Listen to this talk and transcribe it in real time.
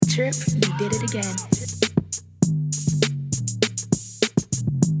Trip, you did it again.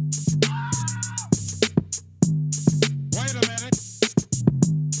 Wait a minute.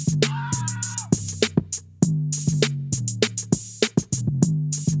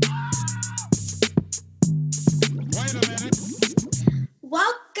 Wait a minute.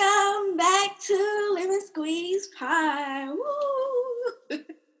 Welcome back to Lemon Squeeze Pie. Woo!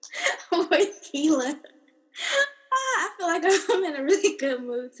 With Keela. I feel like I'm in a really good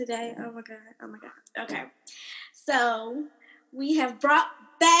mood today. Oh my god. Okay. So we have brought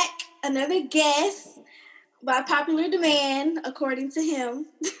back another guest by popular demand, according to him.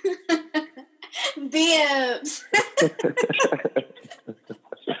 Bibbs.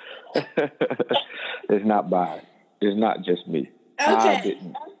 It's not just me. Okay.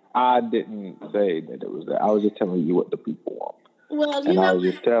 I didn't say that it was that. I was just telling you what the people want. Well, I was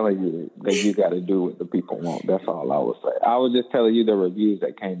just telling you that you got to do what the people want. That's all I was saying. I was just telling you the reviews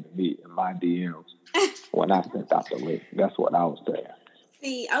that came to me in my DMs when I sent out the link. That's what I was saying.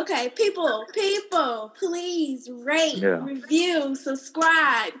 See, okay, people, please rate, review,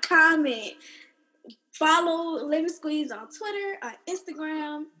 subscribe, comment, follow Lemon Squeeze on Twitter, on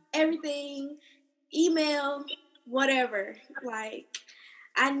Instagram, everything, email, whatever. Like,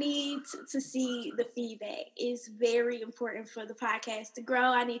 I need to see the feedback. It's very important for the podcast to grow.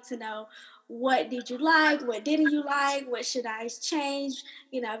 I need to know, what did you like? What didn't you like? What should I change?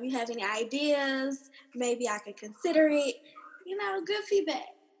 You know, if you have any ideas, maybe I could consider it. You know, good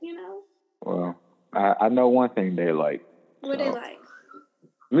feedback, you know? Well, I know one thing they like. What they like?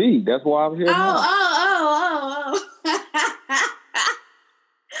 Me. That's why I'm here now.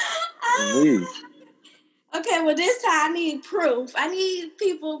 Me. Okay, well, this time I need proof. I need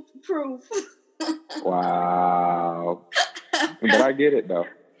people proof. Wow. But I get it, though.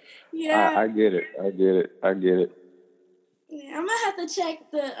 Yeah. I get it. Yeah, I'm gonna have to check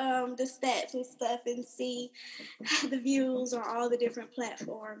the stats and stuff and see the views on all the different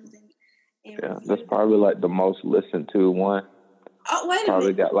platforms and yeah, that's probably like the most listened to one. Oh, wait a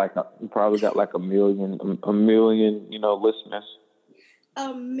minute. Probably got like a million, listeners.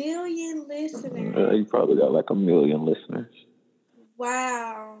 A million listeners. You probably got like a million listeners.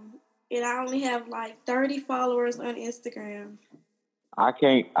 Wow. And I only have like 30 followers on Instagram. I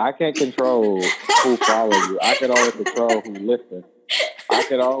can't control who follows you. I can only control who listens. I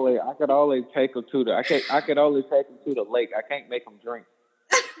could only take them to the lake. I can't make them drink.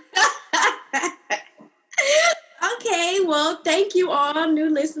 Okay, well, thank you all new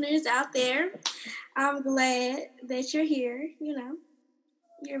listeners out there. I'm glad that you're here, you know.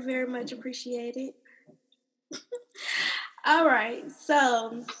 You're very much appreciated. All right,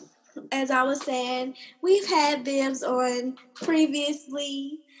 so as I was saying, we've had Bibbs on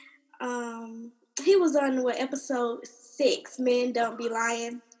previously. He was on episode 6, Men Don't Be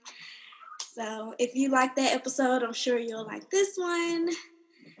Lying. So if you like that episode, I'm sure you'll like this one.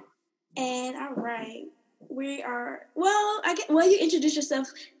 And all right, you introduced yourself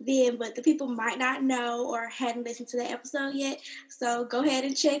then, but the people might not know or hadn't listened to that episode yet. So go ahead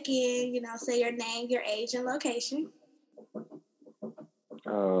and check in, say your name, your age, and location.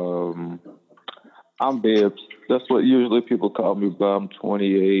 I'm Bibbs. That's what usually people call me, but I'm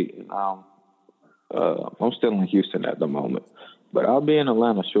 28 and I'm still in Houston at the moment. But I'll be in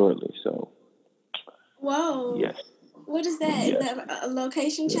Atlanta shortly, so. Whoa. Yes. What is that? Yes. Is that a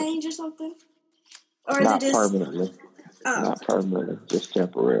location change or something? Or is Not it just permanently. Not permanently, just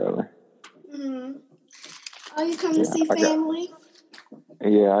temporarily. Mm-hmm. Oh, you come to see family?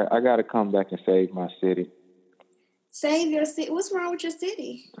 I got to come back and save my city. Save your city? What's wrong with your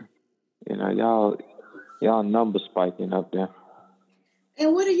city? Y'all numbers spiking up there.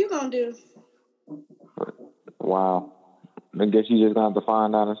 And what are you gonna do? Wow. I guess you just gonna have to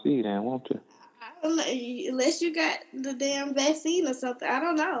find out and see then, won't you? I don't know. Unless you got the damn vaccine or something. I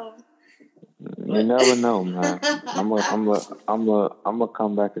don't know. You never know, man. I'm gonna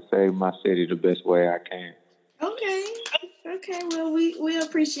come back and save my city the best way I can. Okay. Well, we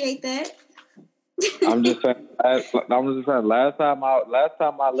appreciate that. I'm just saying. Last time I left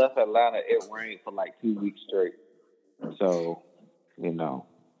Atlanta, it rained for like 2 weeks straight. So,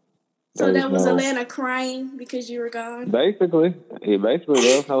 So that was Atlanta crying because you were gone? Basically, there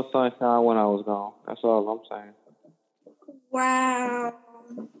was no sunshine when I was gone. That's all I'm saying. Wow.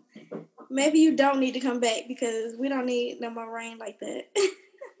 Maybe you don't need to come back because we don't need no more rain like that.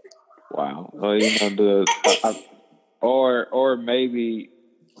 Wow. Well,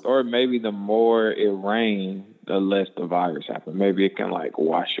 or maybe the more it rains, the less the virus happens. Maybe it can like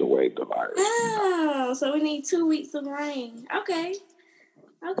wash away the virus. Oh, so we need 2 weeks of rain. Okay.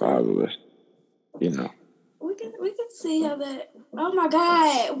 Probably. We can see how that. Oh my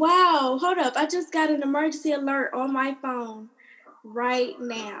God! Wow! Hold up! I just got an emergency alert on my phone right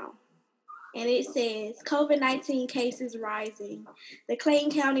now, and it says COVID-19 cases rising. The Clayton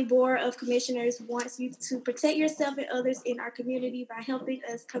County Board of Commissioners wants you to protect yourself and others in our community by helping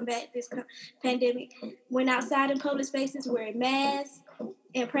us combat this pandemic. When outside in public spaces, wear masks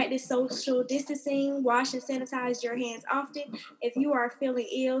and practice social distancing. Wash and sanitize your hands often. If you are feeling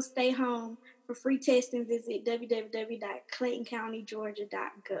ill, stay home. For free testing, visit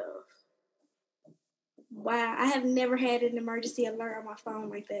www.claytoncountygeorgia.gov. Wow, I have never had an emergency alert on my phone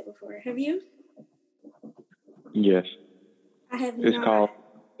like that before. Have you? Yes. I have It's not. called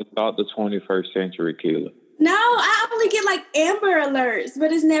the 21st Century Killer. No, I only get like Amber alerts,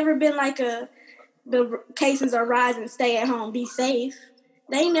 but it's never been like the cases are rising, stay at home, be safe.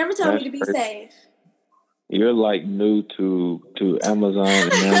 They ain't never told me to be safe. You're like new to Amazon and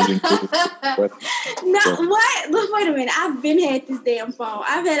managing. No, what? Look, wait a minute. I've been had this damn phone.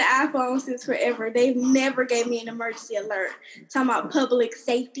 I've had an iPhone since forever. They've never gave me an emergency alert. Talking about public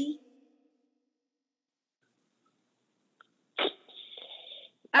safety.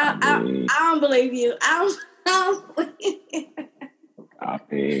 I don't believe you. I don't believe you. I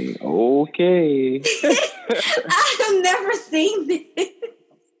mean, okay. I have never seen this.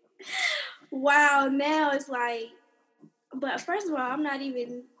 Wow, now it's like, but first of all, I'm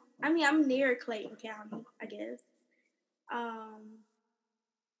near Clayton County, I guess.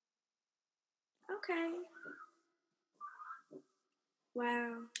 Okay.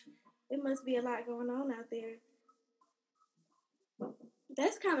 Wow. It must be a lot going on out there.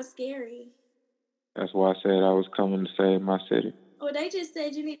 That's kind of scary. That's why I said I was coming to save my city. Well, they just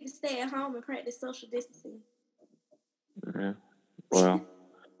said you need to stay at home and practice social distancing. Yeah. Well,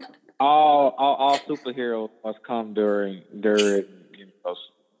 all superheroes must come during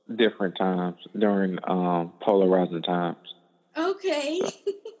different times, during polarizing times. Okay. So,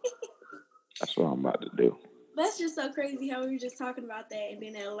 that's what I'm about to do. That's just so crazy how we were just talking about that and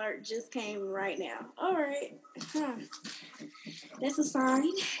then the alert just came right now. All right. That's a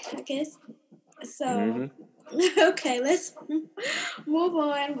sign, I guess. So, Okay, let's move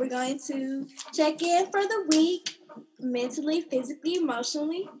on. We're going to check in for the week, mentally, physically,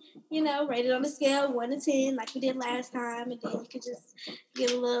 emotionally. Rated on a scale of 1 to 10 like we did last time. And then you could just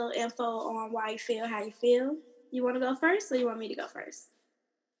give a little info on why you feel how you feel. You want to go first or you want me to go first?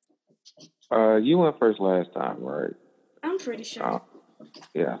 You went first last time, right? I'm pretty sure.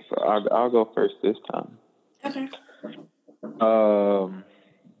 Yeah, so I'll go first this time. Okay.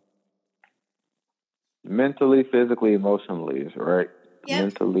 Mentally, physically, emotionally is right. Yep.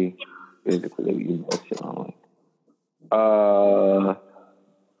 Mentally, physically, emotionally.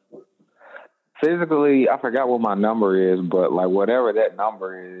 Physically, I forgot what my number is, but like whatever that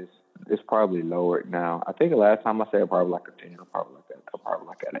number is, it's probably lowered now. I think the last time I said probably like a 10, I'm probably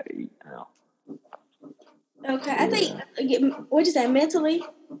like at an 8 now. Okay, I think. What'd you say? Mentally?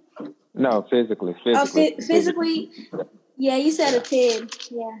 No, physically. Oh, physically. Yeah, you said a 10.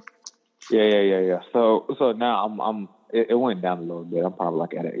 Yeah. Yeah. So now it went down a little bit. I'm probably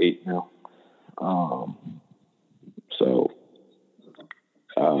like at an 8 now.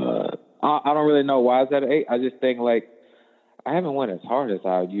 I don't really know why it's at an 8. I just think like I haven't went as hard as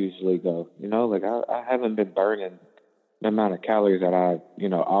I usually go. Like I haven't been burning the amount of calories that I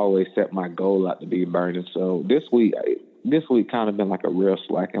always set my goal out to be burning. So this week kind of been like a real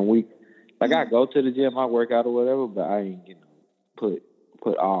slacking week. Like I go to the gym, I work out or whatever, but I ain't put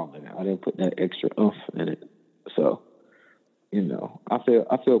all in it. I didn't put that extra oomph in it. So I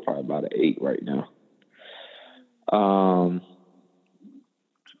feel probably about an 8 right now.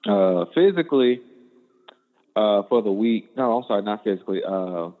 Physically, for the week. No, I'm sorry, not physically.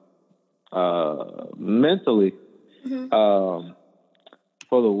 Mentally,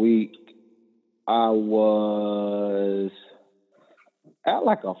 for the week, I was at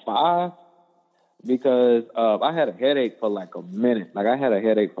like a 5 because I had a headache for like a minute. Like I had a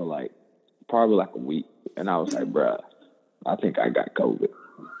headache for like probably like a week, and I was like, bruh, I think I got COVID.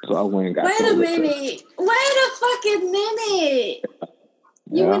 So I went and got COVID. Wait a fucking minute.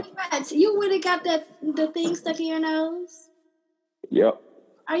 You went and got the thing stuck in your nose? Yep.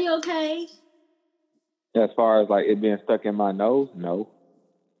 Are you okay? As far as like it being stuck in my nose, no.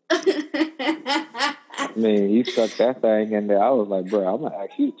 I mean, he stuck that thing in there. I was like, bro, I'm gonna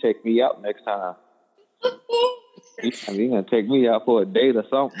ask you to take me out next time. You're gonna take me out for a date or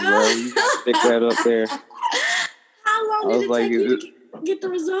something, bro. You gotta stick that up there. How long did it take you to get the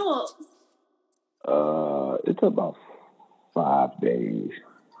results? It took about 5 days.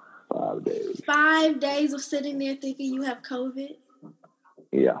 5 days. 5 days of sitting there thinking you have COVID?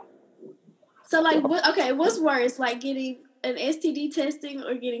 Yeah. So, like, what's worse, like getting an STD testing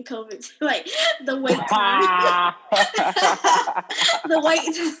or getting COVID? Like, the wait time. The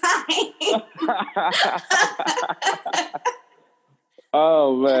wait time.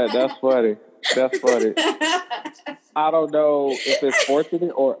 Oh, man, that's funny. That's funny. I don't know if it's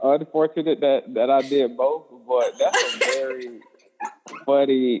fortunate or unfortunate that I did both, but that's a very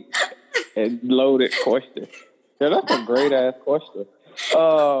funny and loaded question. Yeah, that's a great ass question.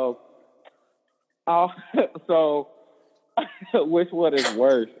 So, which one is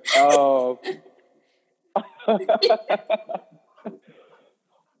worse? Oh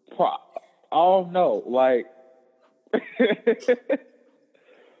no, like,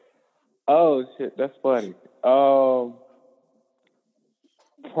 oh shit, that's funny.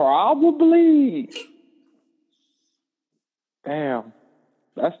 Probably. Damn,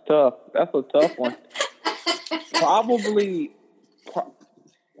 that's tough. That's a tough one. Probably.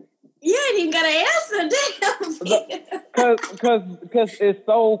 You ain't even got an answer, damn. Because it's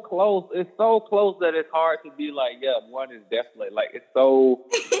so close. It's so close that it's hard to be like, yeah, one is definitely like it's so.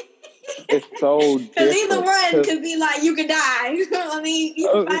 It's so different. Because either one could be like you could die. I mean, you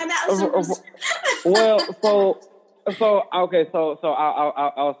can find out. Well, so okay, so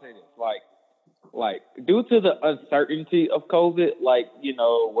I'll say this, like due to the uncertainty of COVID, like, you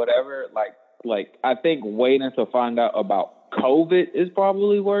know, whatever, like I think waiting to find out about COVID is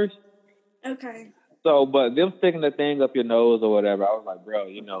probably worse. Okay. So, but them sticking the thing up your nose or whatever, I was like, bro,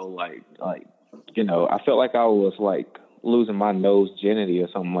 you know, like, you know, I felt like I was like losing my nose virginity or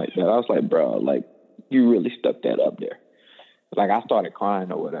something like that. I was like, bro, like, you really stuck that up there. Like, I started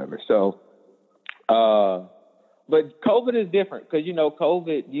crying or whatever. So, but COVID is different because, you know,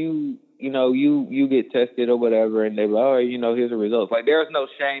 COVID, you get tested or whatever, and they're like, oh, you know, here's the results. Like, there's no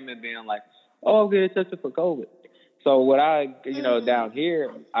shame in being like, oh, I'm getting tested for COVID. So what I, you know, down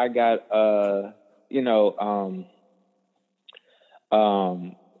here, I got,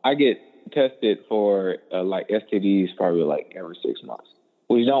 I get tested for like STDs probably like every 6 months,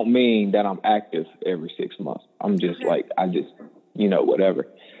 which don't mean that I'm active every 6 months. I'm just like, I just, you know, whatever.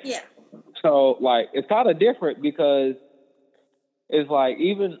 Yeah. So like, it's kind of different because it's like,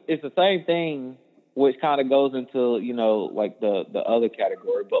 even it's the same thing, which kind of goes into, you know, like the other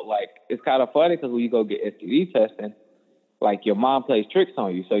category, but like, it's kind of funny because when you go get STD testing, like your mom plays tricks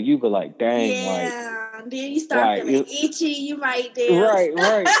on you. So you be like, dang, like, then you start feeling itchy. You might do. Right,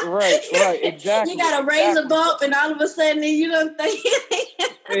 exactly. You got a razor bump, and all of a sudden you don't think.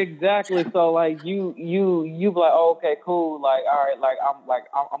 Exactly. So like you be like, oh, okay, cool. Like, all right,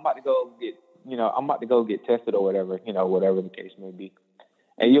 I'm about to go get, you know, I'm about to go get tested or whatever, you know, whatever the case may be.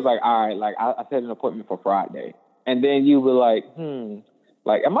 And you're like, all right, like I set an appointment for Friday, and then you be like,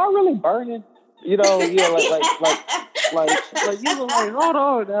 like, am I really burning? You know, yeah, like you were like, hold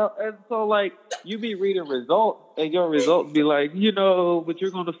on now. And so like you be reading results and your results be like, you know, but you're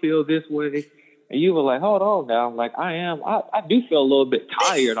gonna feel this way. And you were like, hold on now. Like I do feel a little bit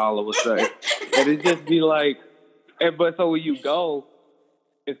tired all of a sudden. And it just be like, but so when you go,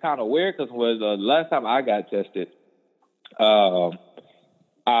 it's kind of weird because the last time I got tested,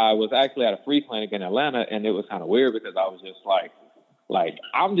 I was actually at a free clinic in Atlanta, and it was kind of weird because I was just like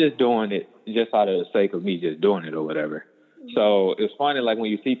I'm just doing it just out of the sake of me just doing it or whatever. So it's funny, like when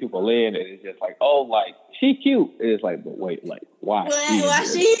you see people in, and it's just like, oh, like she cute. It's like, but wait, like why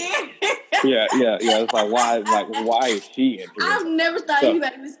she here? Yeah. It's like why is she in here? I've never thought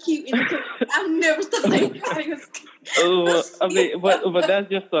anybody was cute in the clinic. I've never thought anybody was cute. I mean, but that's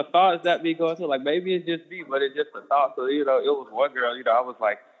just the thoughts that be going through. Like maybe it's just me, but it's just the thought. So, you know, it was one girl. You know, I was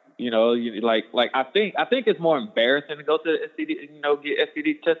like, you know, like I think it's more embarrassing to go to the STD, you know, get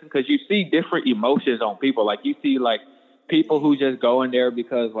STD testing because you see different emotions on people. Like you see like people who just go in there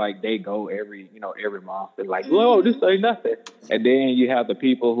because like they go every month and like, whoa, this ain't nothing. And then you have the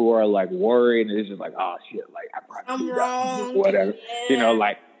people who are like worried and it's just like, oh shit, like I'm wrong, whatever. Yeah. You know,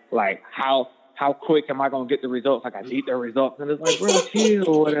 like how quick am I gonna get the results? Like I need the results, and it's like, bro, chill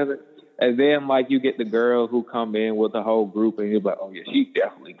or whatever. And then like you get the girl who come in with the whole group, and you're like, oh yeah, she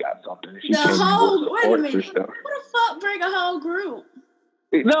definitely got something. She wait a minute, who the fuck bring a whole group?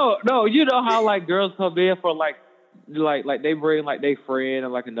 No, you know how like girls come in for like they bring like their friend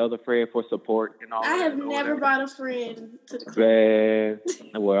and like another friend for support and all. I have never brought a friend to the club.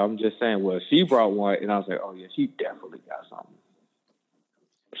 Well, I'm just saying. Well, she brought one, and I was like, oh yeah, she definitely got something.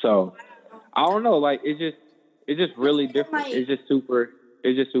 So I don't know. Like it's just really different. It's just super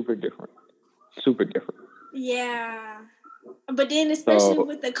different. Super different. Yeah. But then especially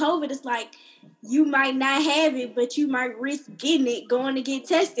with the COVID, it's like you might not have it, but you might risk getting it, going to get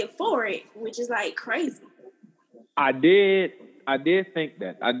tested for it, which is like crazy. I did I did think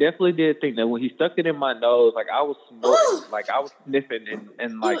that. I definitely did think that when he stuck it in my nose, like I was snorting, like I was sniffing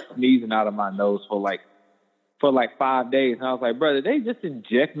and like sneezing out of my nose for like 5 days, and I was like, brother, they just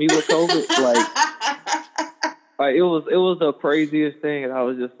inject me with COVID, like it was the craziest thing, and I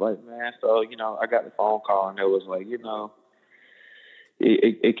was just like, man. So I got the phone call, and it was like,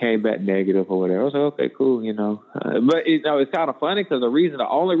 it came back negative or whatever. I was like, okay, cool, but it's kind of funny because the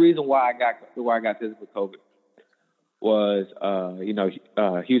only reason why I got tested with COVID was,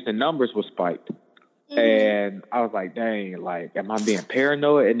 Houston numbers were spiked. Mm-hmm. And I was like, dang, like, am I being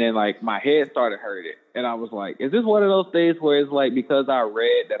paranoid? And then, like, my head started hurting. And I was like, is this one of those things where it's like, because I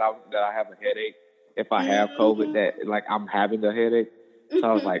read that I have a headache, if I have COVID, that, like, I'm having a headache? So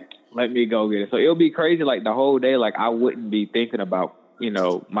I was like, let me go get it. So it'll be crazy, like, the whole day, like, I wouldn't be thinking about,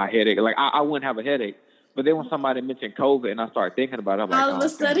 my headache. Like, I wouldn't have a headache. But then when somebody mentioned COVID and I started thinking about it, I'm like, all of a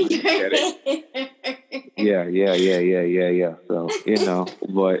sudden you're Yeah. So,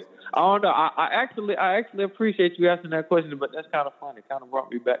 but I don't know. I actually appreciate you asking that question, but that's kind of funny. It kind of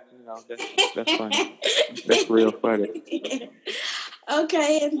brought me back to, that's funny. That's real funny.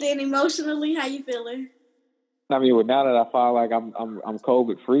 Okay, and then emotionally, how you feeling? I mean, well, now that I feel like I'm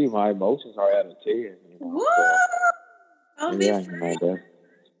COVID free, my emotions are at a 10. Woo! So,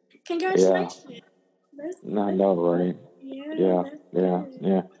 Congratulations. Yeah. I know, right? Yeah.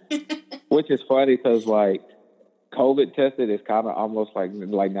 Which is funny because, like, COVID tested is kind of almost like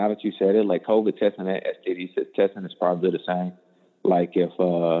now that you said it, like COVID testing and STD testing is probably the same. Like if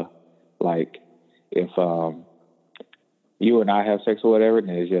you and I have sex or whatever,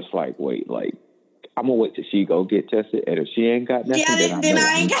 then it's just like, wait, like I'm gonna wait till she go get tested, and if she ain't got nothing, then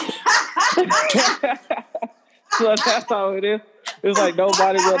I ain't got. So that's how it is. It's like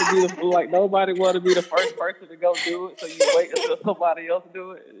nobody want to be the first person to go do it. So you wait until somebody else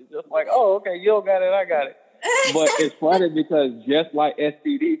do it. It's just like, oh, okay, you don't got it, I got it. But it's funny because just like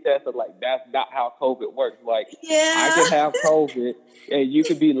STD testing, like that's not how COVID works. Like I can have COVID and you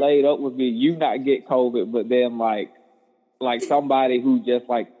could be laid up with me, you not get COVID, but then like somebody who just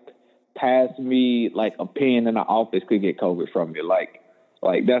like passed me like a pen in the office could get COVID from me. Like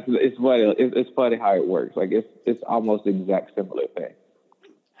it's funny. It's funny how it works. Like it's almost the exact similar thing.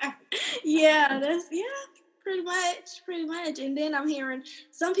 Pretty much. And then I'm hearing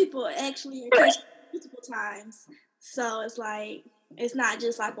some people actually are catching multiple times. So it's like it's not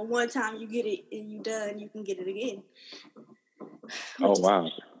just like a one time you get it and you done. You can get it again. Oh wow!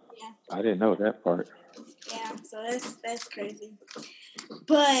 I didn't know that part. Yeah, so that's crazy.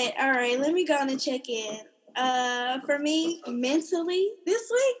 But all right, let me go on and check in. For me, mentally, this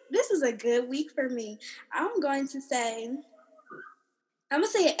week, this is a good week for me. I'm gonna say an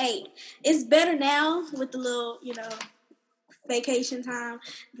 8. It's better now with the little, vacation time.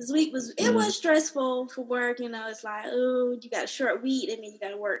 This week was stressful for work. It's like, oh, you got a short week and then you got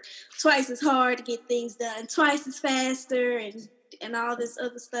to work twice as hard to get things done, twice as faster and all this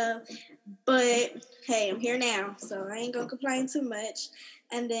other stuff. But hey, I'm here now, so I ain't gonna complain too much.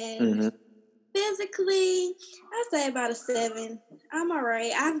 And then physically, I say about a 7. I'm all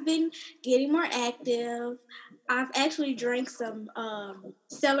right. I've been getting more active. I've actually drank some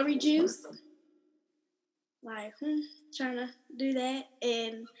celery juice. Like, trying to do that.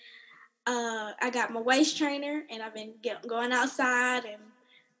 And I got my waist trainer, and I've been going outside, and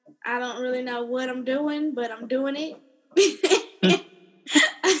I don't really know what I'm doing, but I'm doing it. And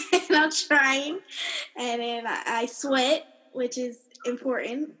I'm trying. And then I sweat, which is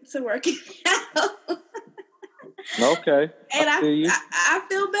important to working out. Okay. And I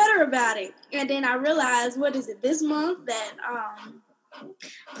feel better about it. And then I realized, what is it, this month that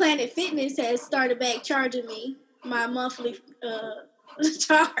Planet Fitness has started back charging me my monthly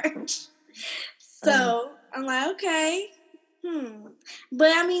charge. So I'm like, okay.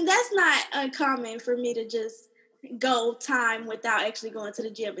 But I mean, that's not uncommon for me to just go time without actually going to the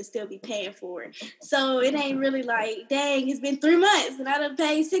gym and still be paying for it. So it ain't really like, dang, it's been 3 months and I done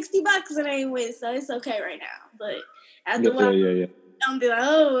paid $60 and I ain't win, so it's okay right now. But after a while, I'm be like,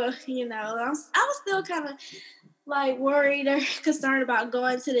 I was still kind of like worried or concerned about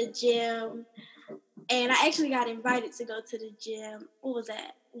going to the gym. And I actually got invited to go to the gym. What was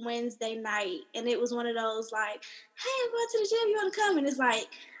that? Wednesday night. And it was one of those like, hey, I'm going to the gym. You want to come? And it's like,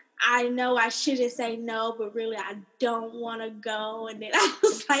 I know I shouldn't say no, but really I don't want to go. And then I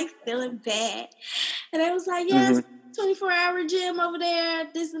was like feeling bad. And I was like, yes, 24-hour gym over there,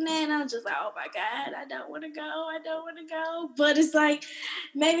 this and that. And I was just like, oh my God, I don't want to go. But it's like,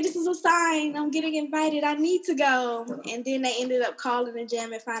 maybe this is a sign. I'm getting invited. I need to go. And then they ended up calling the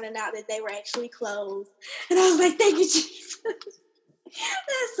gym and finding out that they were actually closed. And I was like, thank you, Jesus.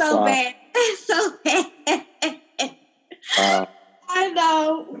 That's so bad. That's so bad. I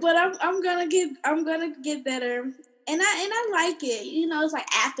know, but I'm gonna get better. And I like it. You know, it's like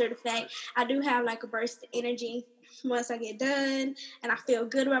after the fact, I do have like a burst of energy once I get done, and I feel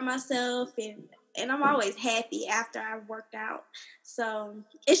good about myself, and I'm always happy after I've worked out. So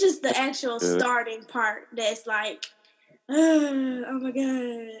it's just the actual starting part that's like, oh my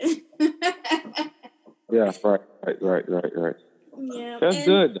god. Yeah, right. Yeah, that's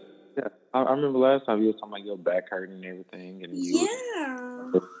good. Yeah, I remember last time you were talking about your back hurting and everything, and you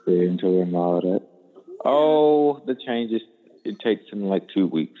were into it and all that. Yeah. Oh, the changes. It takes in like 2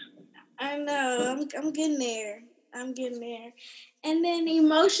 weeks. I know. I'm getting there. And then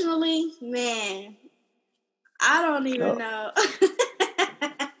emotionally, man, I don't even know.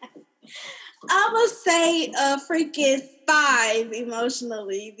 I would say a freaking 5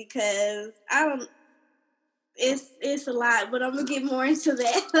 emotionally because I don't. It's a lot, but I'm gonna get more into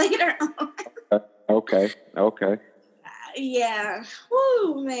that later on. Okay. Yeah.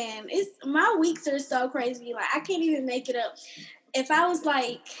 Woo, man. My weeks are so crazy. Like I can't even make it up. If I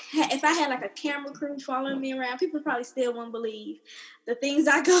had like a camera crew following me around, people probably still wouldn't believe the things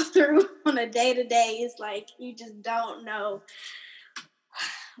I go through on a day to day. It's like you just don't know.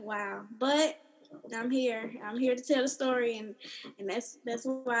 Wow. But I'm here. I'm here to tell the story, and that's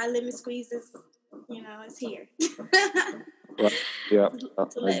why Lemon Squeeze is, it's here. Yeah.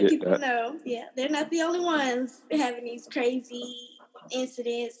 To let people know. Yeah, they're not the only ones having these crazy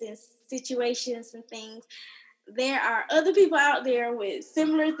incidents and situations and things. There are other people out there with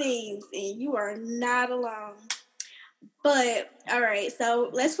similar things, and you are not alone. But, all right, so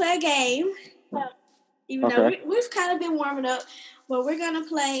let's play a game. Even though we've kind of been warming up, but we're going to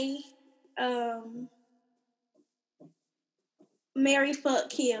play Marry, Fuck,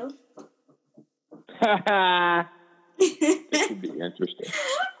 Kill. This would be interesting.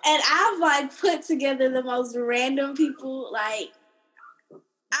 And I've, put together the most random people,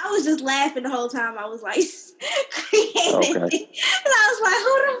 I was just laughing the whole time I was creating it. And I was like,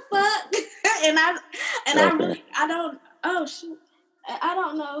 who the fuck? I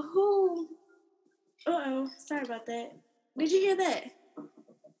don't know who. Sorry about that. Did you hear that?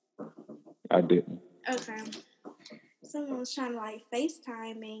 I didn't. Okay. Someone was trying to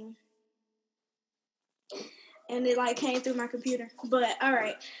FaceTime me. And it came through my computer. But all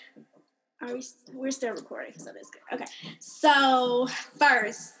right. We're still recording, so that's good. Okay. So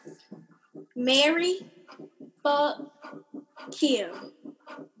first, marry, fuck, kill.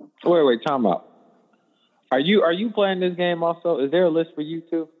 Wait, time out. Are you playing this game also? Is there a list for you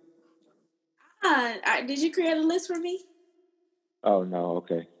too? Did you create a list for me? Oh no,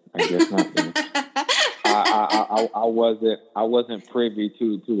 okay. I guess not. I wasn't privy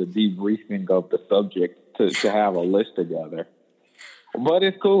to the debriefing of the subject to have a list together. But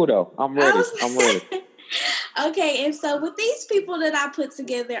it's cool though. I'm ready. Okay, and so with these people that I put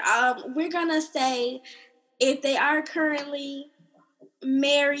together, we're gonna say if they are currently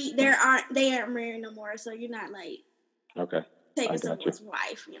married, they aren't married no more. So you're not taking someone's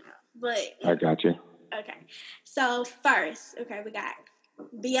wife, But I got you. Okay, so first, we got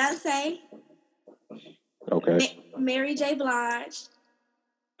Beyonce. Okay. Mary J. Blige.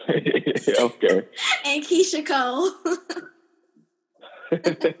 Okay. And Keisha Cole.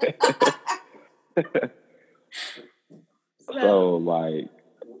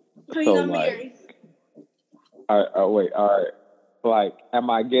 Who you gonna marry? Wait, all right. Am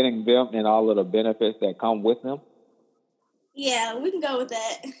I getting them and all of the benefits that come with them? Yeah, we can go with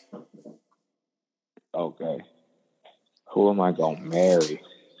that. Okay. Who am I gonna marry?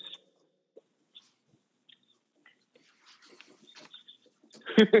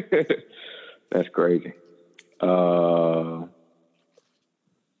 That's crazy.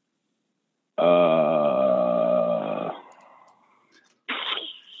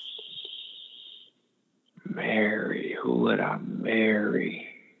 Marry. Who would I marry?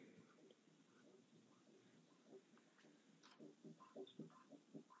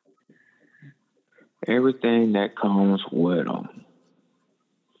 Everything that comes with them.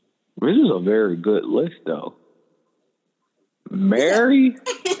 This is a very good list, though. Marry?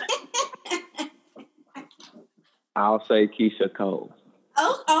 I'll say Keisha Cole.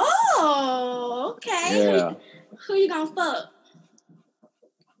 Oh, okay. Yeah. Who you gonna fuck?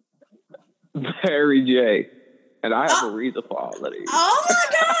 Mary J. And I have a reason for all of these. Oh my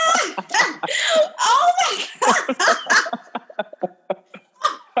god! Oh my god!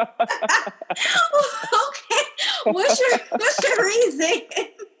 Okay. What's your reason?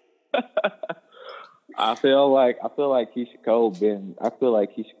 I feel like Keisha Cole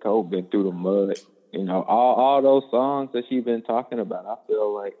been through the mud. All those songs that she's been talking about. I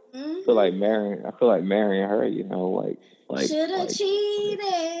feel like marrying her. Like, shoulda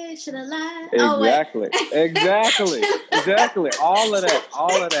cheated, shoulda lied. Exactly, exactly. All of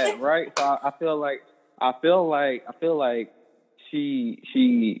that, right? So I feel like she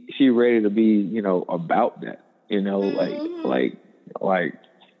ready to be, about that, like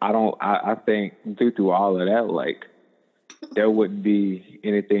I think through all of that, like there wouldn't be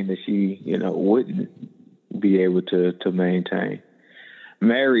anything that she, wouldn't be able to maintain.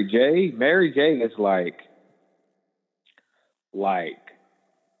 Mary J is like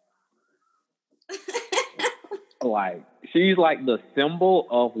she's like the symbol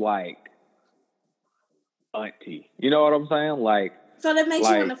of like auntie. You know what I'm saying? Like, so that makes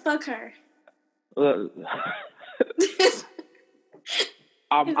you want to fuck her.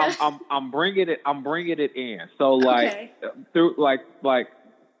 I'm bringing it in. So like through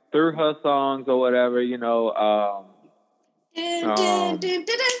through her songs or whatever, and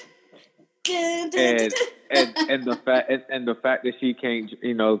the fact that she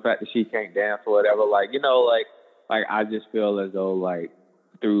can't, dance or whatever, like I just feel as though like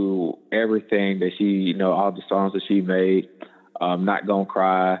through everything that she, all the songs that she made, Not Gonna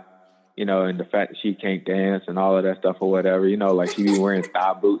Cry, and the fact that she can't dance and all of that stuff or whatever, like she be wearing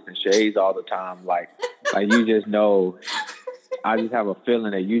thigh boots and shades all the time, like you just know. I just have a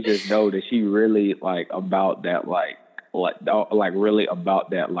feeling that you just know that she really like about that, like really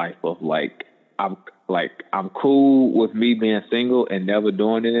about that life of like I'm cool with me being single and never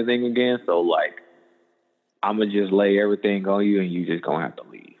doing anything again. So like I'm gonna just lay everything on you and you just gonna have to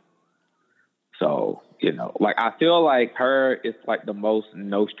leave. So like I feel like her is like the most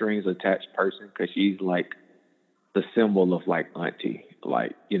no strings attached person because she's like the symbol of like auntie.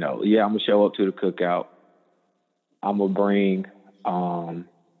 Like I'm gonna show up to the cookout. I'm gonna bring, I'm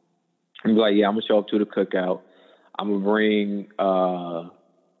gonna show up to the cookout. I'm gonna bring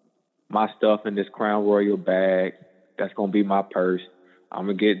my stuff in this Crown Royal bag. That's gonna be my purse. I'm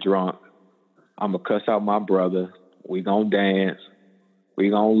gonna get drunk. I'm gonna cuss out my brother. We gonna dance. We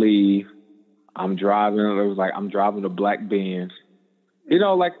gonna leave. I'm driving. It was like I'm driving a black Benz. I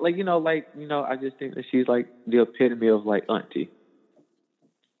just think that she's like the epitome of like auntie.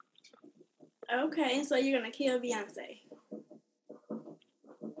 Okay, so you're gonna kill Beyonce?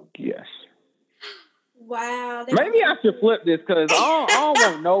 Yes. Wow. Maybe I should flip this because I don't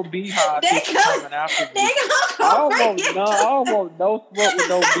want no beehive people coming after me. I don't want no smoke with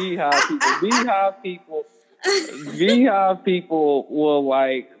no beehive people. Beehive people will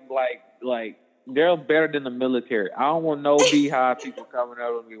like they're better than the military. I don't want no beehive people coming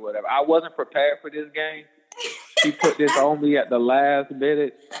over me, whatever. I wasn't prepared for this game. She put this on me at the last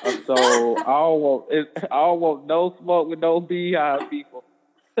minute, so I don't want no smoke with no beehive people.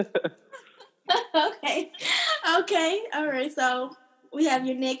 Okay, all right. So we have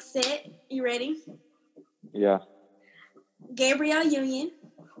your next set. You ready? Yeah. Gabrielle Union.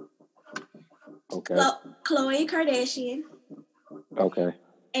 Okay. Khloe Kardashian. Okay.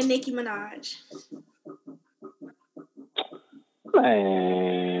 And Nicki Minaj.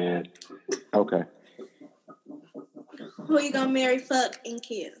 Man. Okay. Who you gonna marry, fuck, and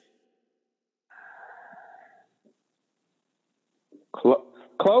kill?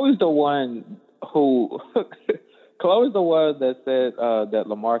 Chloe's the one who. Chloe's the one that said that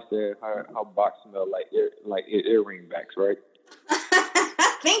Lamar said her box smelled like earring backs, right?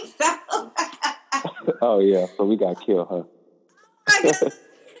 I think so. Oh yeah, so we gotta kill her.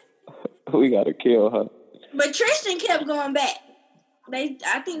 We gotta kill her. But Tristan kept going back.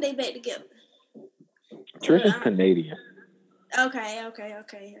 I think they back together. Tristan's Canadian. Okay.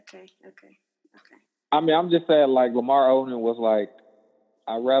 I mean, I'm just saying, like Lamar Odom was like,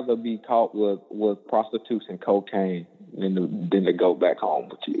 I'd rather be caught with prostitutes and cocaine than to go back home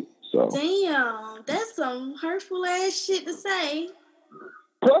with you. So damn, that's some hurtful ass shit to say.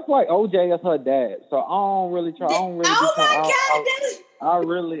 Plus, like OJ is her dad, so I don't really try. I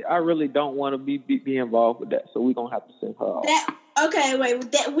really don't want to be involved with that. So we're gonna have to send her off. Okay, wait.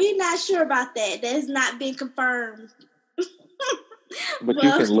 We're not sure about that. That has not been confirmed. But you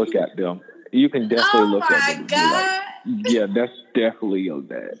can look at them. You can definitely look at them. Oh my God. Yeah, that's definitely your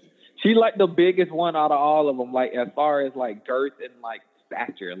dad. She like the biggest one out of all of them. Like as far as like girth and like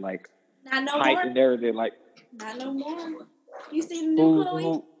stature, like not no height more. and everything. Like not no more. You seen the new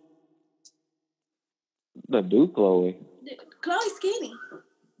Khloe? The new Khloe. Khloe's skinny.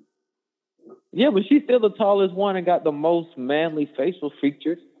 Yeah, but she's still the tallest one and got the most manly facial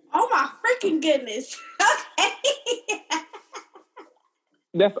features. Oh my freaking goodness. Okay.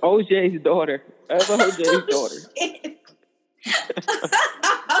 That's OJ's daughter. That's OJ's daughter.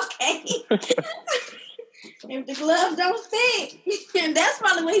 Okay. If the gloves don't fit, and that's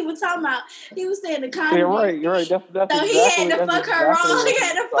probably what he was talking talking about. He was saying the condom. Yeah, right. You're right. That's so exactly. he had to fuck her exactly wrong. what He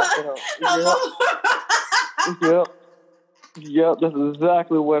had to fuck her mama. Yep. That's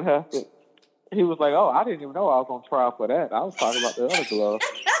exactly what happened. He was like, "Oh, I didn't even know I was on trial for that. I was talking about the other glove."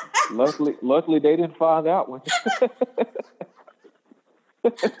 Luckily, they didn't find out one.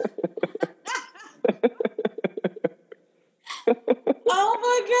 Oh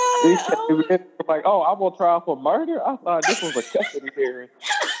my God! Like, oh, I'm on trial for murder. I thought this was a custody hearing.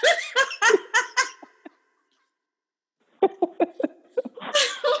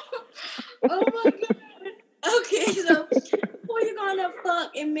 Oh my God! Okay, so who are you gonna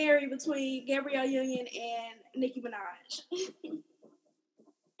fuck and marry between Gabrielle Union and Nicki Minaj?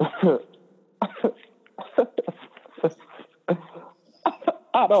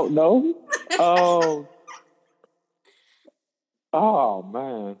 I don't know. Oh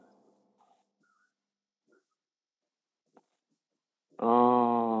man.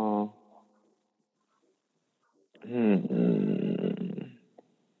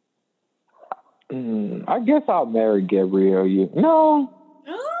 I guess I'll marry Gabrielle. No.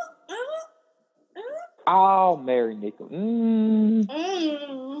 I'll marry Nicki.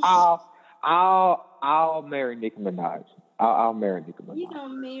 I'll marry Nicki Minaj. I'll marry Nicki Minaj. You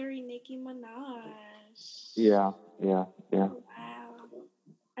gonna marry Nicki Minaj? Yeah. Wow.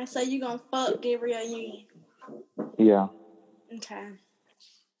 And so you gonna fuck Gabrielle Union? Yeah. Okay.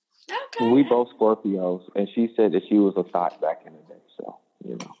 We both Scorpios, and she said that she was a thought back in the day. So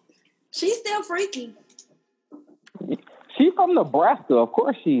she's still freaky. She's from Nebraska. Of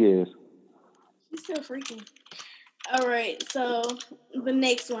course she is. She's still freaky. All right, so the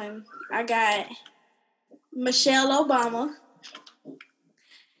next one, I got Michelle Obama,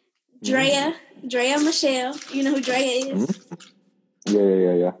 Drea Michelle. You know who Drea is?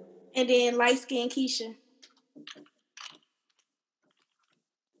 Yeah. And then light skin Keisha.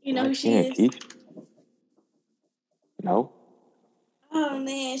 You know who she is? Keisha? No. Oh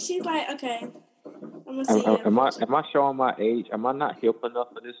man, she's like, okay. I'm gonna see. Am I showing my age? Am I not hip enough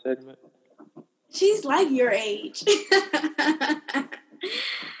for this segment? She's like your age.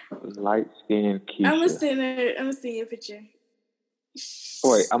 Light skinned Keisha. I'm gonna send you a picture.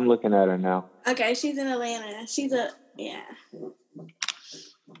 Wait, I'm looking at her now. Okay, she's in Atlanta. Yeah.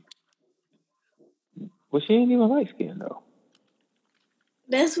 Well, she ain't even light skinned though.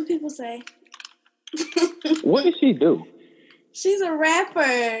 That's what people say. What does she do? She's a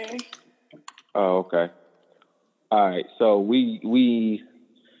rapper. Oh, okay. All right, so we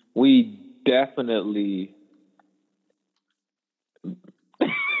definitely.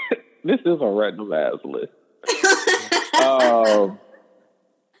 This is a random ass list.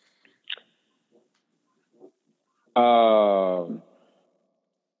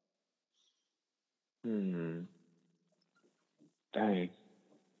 Dang.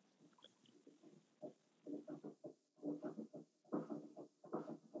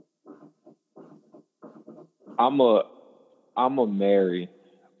 I'm a marry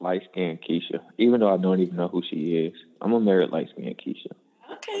light skinned Keisha, even though I don't even know who she is. I'm gonna marry light skinned Keisha.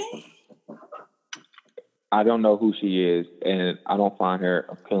 Okay. I don't know who she is, and I don't find her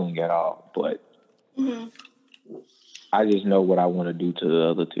appealing at all. But I just know what I want to do to the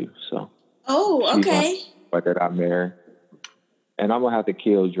other two. So. Oh, okay. But that I marry, and I'm gonna have to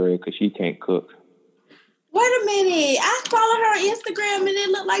kill Dre because she can't cook. Wait a minute! I follow her on Instagram, and it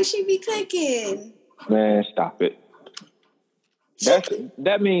looked like she be cooking. Man, stop it.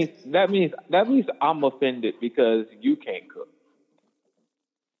 That means I'm offended because you can't cook.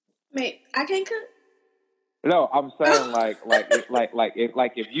 Wait, I can't cook? No, I'm saying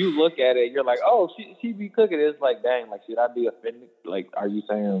if you look at it, you're like, oh, she be cooking. It's like, dang, like should I be offended? Like, are you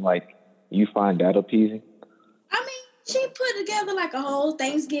saying like you find that appeasing? I mean, she put together like a whole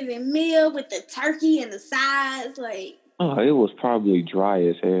Thanksgiving meal with the turkey and the sides, like. Oh, it was probably dry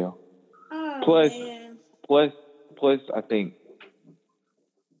as hell. Oh, man. Plus, I think.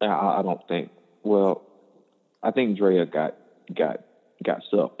 I don't think. Well, I think Drea got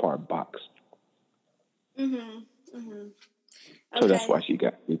subpar boxed. So that's why she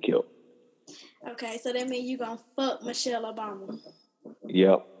got killed. Okay, so that means you gonna fuck Michelle Obama.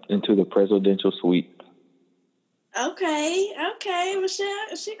 Yep, into the presidential suite. Okay, Michelle.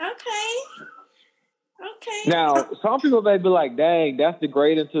 Okay. Now, some people may be like, "Dang, that's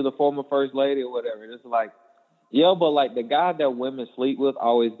degrading to the former first lady or whatever." And it's like, yeah, but like the guy that women sleep with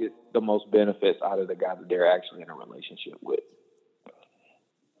always gets the most benefits out of the guy that they're actually in a relationship with.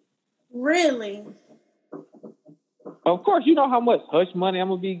 Really? Of course, you know how much hush money I'm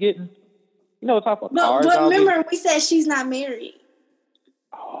gonna be getting. You know what type of cars. But remember, we said she's not married.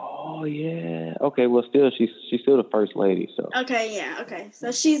 Oh Oh yeah. Okay. Well, still, she's still the first lady. So. Okay. Yeah. Okay.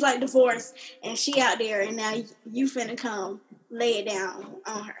 So she's like divorced, and she out there, and now you finna come lay it down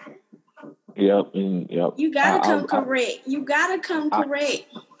on her. Yep. Yep. You gotta come correct. You gotta come correct.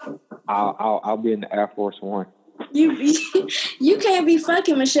 I'll be in the Air Force One. You can't be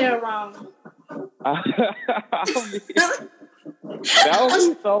fucking Michelle wrong. That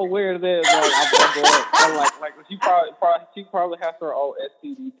would be so weird. That like she probably has her own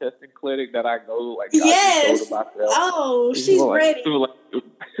STD testing clinic that I go to myself. Oh, she's ready.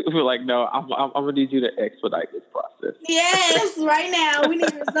 We're like, no, I'm gonna need you to expedite this process. Yes, right now we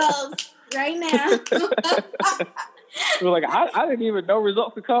need results. Right now. We're like, I didn't even know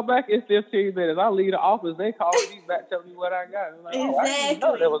results could come back in 15 minutes. I leave the office, they call me back, tell me what I got. I'm like, exactly. I didn't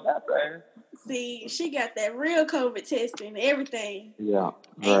know that was happening. See, she got that real COVID testing, everything. Yeah.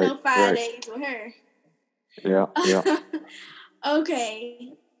 Ain't no 5 days with her. Yeah.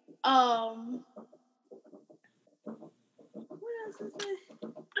 Okay. What else is there?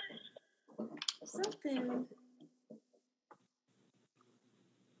 Something.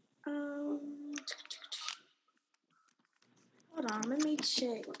 Hold on, let me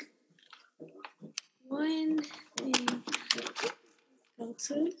check. One thing. Go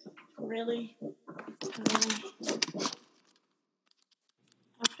to? Really?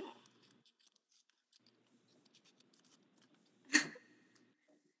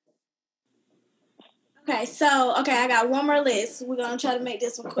 Okay, so, I got one more list. We're going to try to make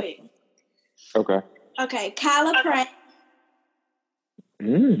this one quick. Okay, Kyla Pratt.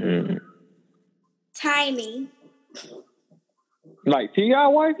 Tiny. Like T.I.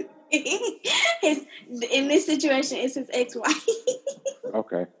 wife? In this situation, it's his ex-wife.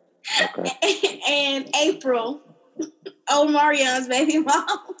 Okay. And April. Omarion's baby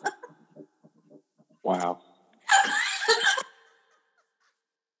mom. Wow.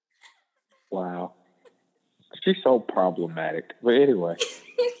 Wow. She's so problematic. But anyway.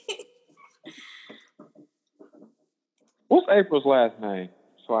 What's April's last name?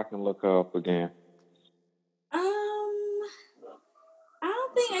 So I can look her up again. I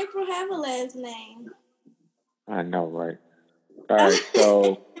don't think April have a last name. I know, right? All right,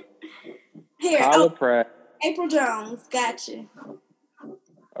 so here, Kyla Pratt. April Jones, gotcha.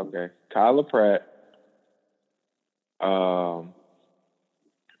 Okay, Kyla Pratt.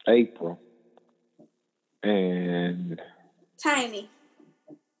 April. And Tiny.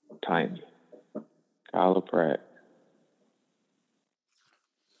 Kyla Pratt.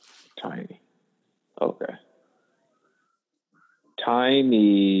 Tiny. Okay.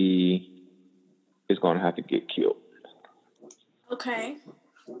 Tiny is going to have to get killed. Okay.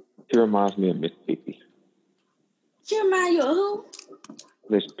 She reminds me of Miss Piggy. She reminds you of who?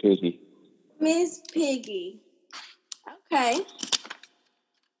 Miss Piggy. Miss Piggy. Okay.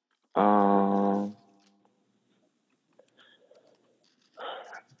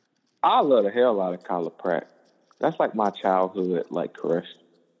 I love the hell out of Kyla Pratt. That's like my childhood crush.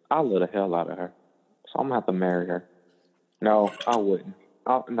 I love the hell out of her. So I'm gonna have to marry her. No, I wouldn't.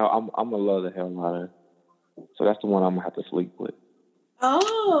 I'm gonna love the hell out of her. So that's the one I'm gonna have to sleep with.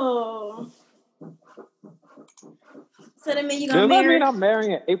 Oh. So that means you're gonna marry. Does that mean her? I'm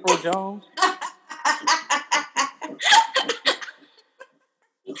marrying April Jones?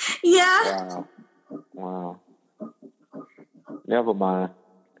 Yeah. Wow. Never mind.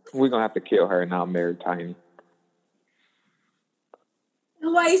 We're gonna have to kill her and I'll marry Tiny.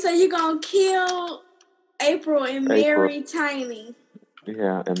 Wait, so you're gonna kill April and marry Tiny?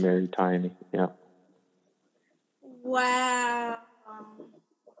 Yeah, and marry Tiny. Yeah. Wow.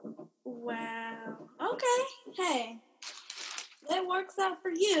 Okay. Hey, that works out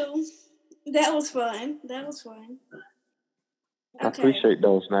for you. That was fun. Okay. I appreciate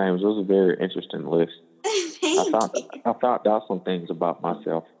those names. It was a very interesting list. I found out some things about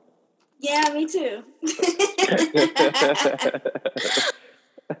myself. Yeah, me too.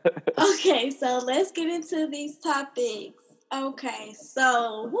 Okay, so let's get into these topics. Okay,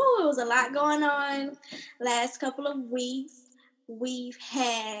 so it was a lot going on last couple of weeks. We've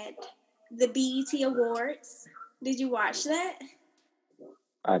had the BET Awards. Did you watch that?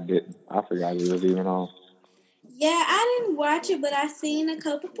 I didn't. I forgot it was even on. Yeah, I didn't watch it, but I seen a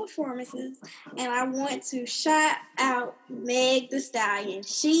couple performances, and I want to shout out Meg Thee Stallion.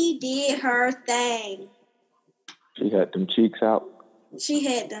 She did her thing. She had them cheeks out. She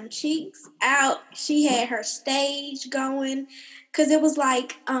had them cheeks out. She had her stage going, cause it was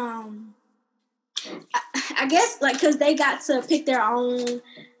like, I guess cause they got to pick their own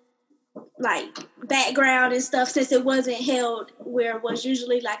background and stuff, since it wasn't held where it was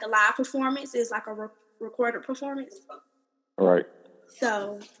usually a live performance. It's like a recorded performance. Right.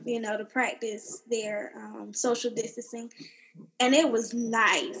 So, to practice their social distancing. And it was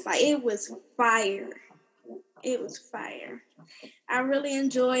nice. Like, it was fire. It was fire. I really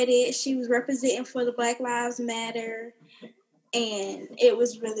enjoyed it. She was representing for the Black Lives Matter. And it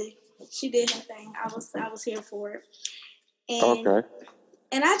was really, she did her thing. I was here for it. And, okay.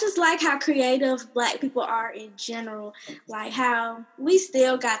 And I just like how creative Black people are in general. Like how we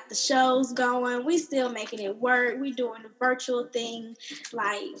still got the shows going. We still making it work. We doing the virtual thing.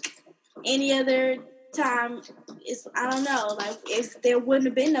 Like any other time, I don't know. Like if there wouldn't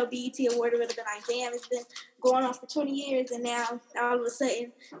have been no BET Award, it would have been like, damn, it's been going on for 20 years. And now all of a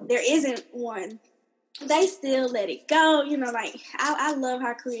sudden there isn't one. They still let it go. Like I love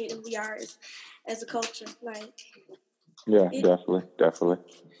how creative we are as a culture. Like, yeah, definitely.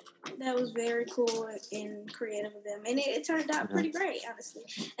 That was very cool and creative of them. And it turned out pretty great, honestly.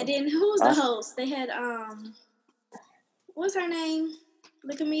 And then who was the host? They had, what's her name?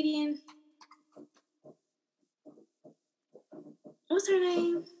 The comedian? What's her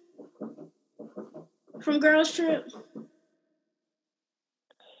name? From Girls Trip?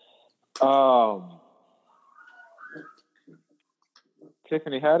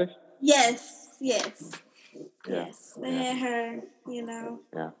 Tiffany Haddish? Yes. Yeah. Yes. They had her,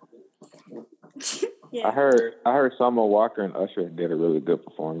 Yeah. Yeah. I heard Summer Walker and Usher did a really good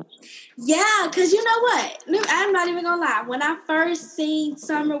performance. Yeah, because you know what? I'm not even going to lie. When I first seen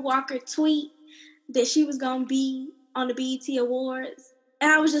Summer Walker tweet that she was going to be on the BET Awards,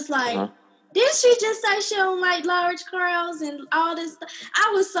 and I was just like, didn't she just say she don't like large crowds and all this stuff?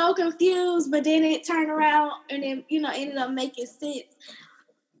 I was so confused, but then it turned around and then, ended up making sense.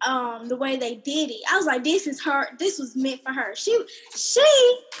 The way they did it, I was like, "This is her. This was meant for her." She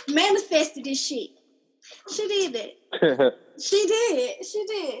manifested this shit. She did it. She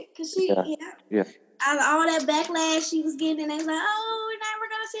did. Cause yeah. Out of all that backlash she was getting, and they was like, "Oh, now we're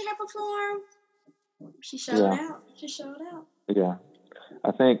gonna see her perform." She showed out. Yeah,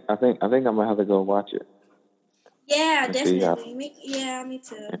 I think I'm gonna have to go watch it. Yeah, definitely. Me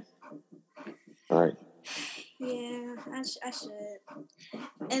too. All right. Yeah, I should.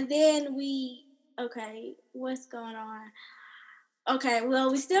 And then what's going on? Okay, well,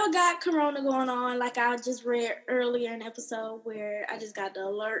 we still got Corona going on. Like I just read earlier in an episode where I just got the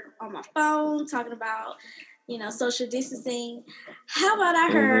alert on my phone talking about, social distancing. How about I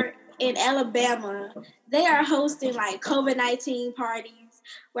heard in Alabama, they are hosting like COVID-19 parties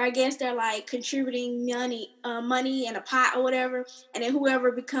where I guess they're like contributing money in a pot or whatever. And then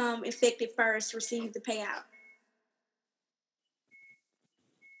whoever become infected first receives the payout.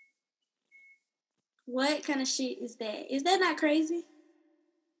 What kind of shit is that? Is that not crazy?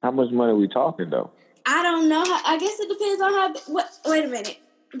 How much money are we talking, though? I don't know. I guess it depends on how... Wait a minute.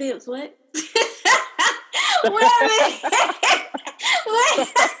 Bills, what? Wait a minute.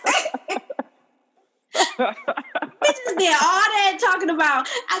 We just did all that talking about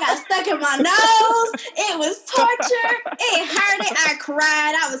I got stuck in my nose. It was torture. It hurt. I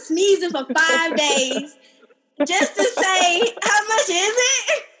cried. I was sneezing for 5 days. Just to say, how much is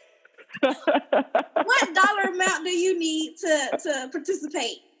it? What dollar amount do you need to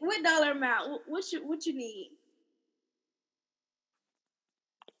participate? What dollar amount? What you need?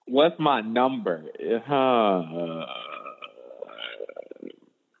 What's my number?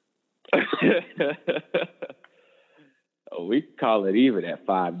 We can call it even at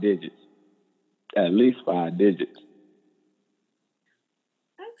 5 digits. At least 5 digits.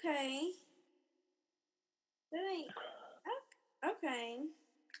 Okay. That ain't... Okay.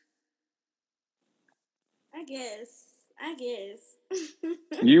 I guess.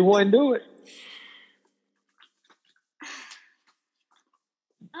 You wouldn't do it?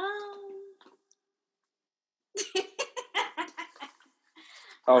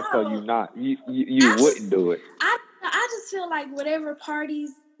 So you not you wouldn't do it? I just feel like whatever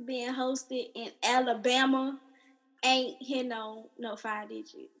parties being hosted in Alabama ain't hit no 5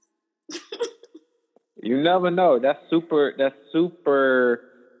 digits. You never know. That's super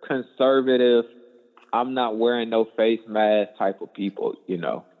conservative. I'm not wearing no face mask type of people,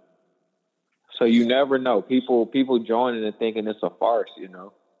 So you never know. People joining and thinking it's a farce,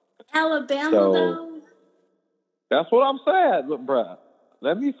 Alabama, though? That's what I'm saying. Look, bruh,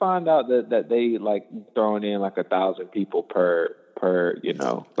 let me find out that they, like, throwing in, like, 1,000 people per,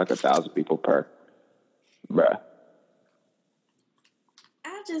 like 1,000 people per, bruh.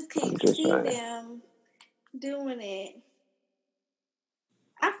 I just can't see them doing it.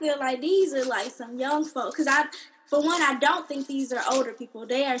 I feel like these are like some young folks. Because for one, I don't think these are older people.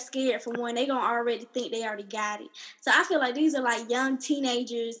 They are scared. For one, they gonna already think they already got it. So I feel like these are like young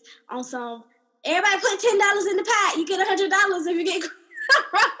teenagers on some. Everybody put $10 in the pot. You get $100 if you get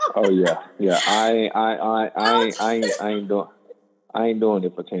Oh yeah. I ain't doing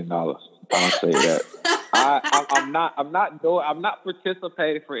it for $10. I'll say that. I'm not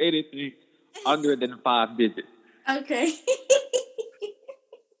participating for anything under than 5 digits. Okay.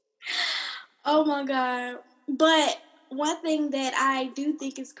 Oh my God. But one thing that I do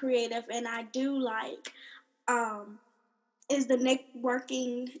think is creative and I do like is the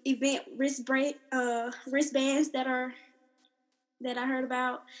networking event wristbands that I heard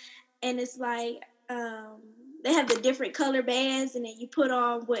about. And it's like they have the different color bands and then you put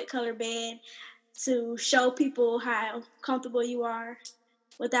on what color band to show people how comfortable you are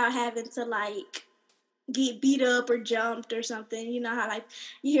without having to like get beat up or jumped or something. You know how like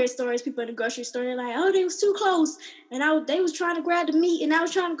you hear stories, people in the grocery store, they're like, oh, they was too close and they was trying to grab the meat and I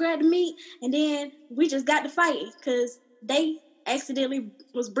was trying to grab the meat and then we just got to fighting because they accidentally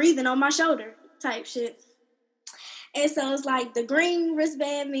was breathing on my shoulder type shit. And so it's like the green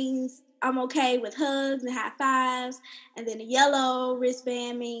wristband means I'm okay with hugs and high fives. And then the yellow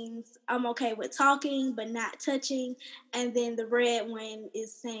wristband means I'm okay with talking but not touching. And then the red one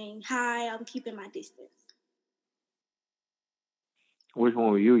is saying, hi, I'm keeping my distance. Which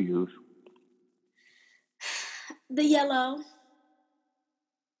one will you use? The yellow.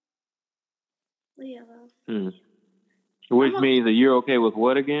 Which means that you're okay with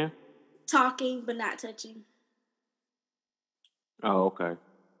what again? Talking but not touching. Oh, okay.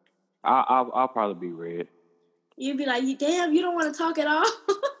 I'll probably be red. You'd be like, damn, you don't want to talk at all?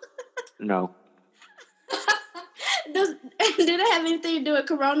 No. Did it have anything to do with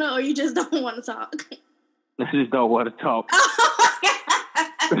Corona or you just don't want to talk? I just don't want to talk.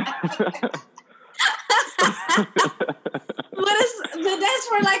 But that's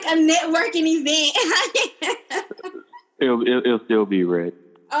for like a networking event. It'll still be red.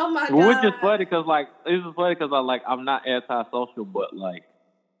 Oh my God! Which is funny because I'm not antisocial, but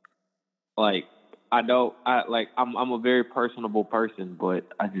I'm a very personable person, but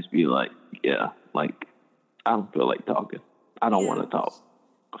I just be like, yeah, like I don't feel like talking. I don't want to talk,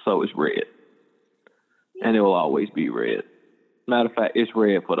 so it's red, and it will always be red. Matter of fact, it's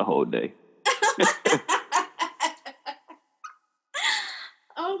red for the whole day.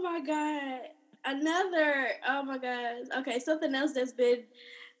 Oh my God! Oh my God! Okay, something else that's been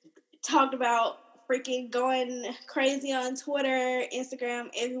talked about, freaking going crazy on Twitter,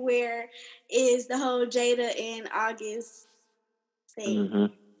 Instagram, everywhere, is the whole Jada and August thing. Mm-hmm.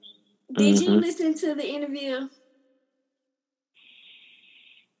 Did you listen to the interview?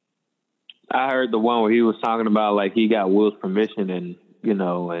 I heard the one where he was talking about like he got Will's permission and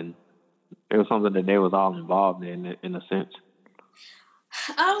and it was something that they was all involved in a sense.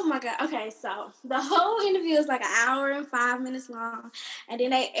 Oh my God. Okay, so the whole interview is like an hour and 5 minutes long. And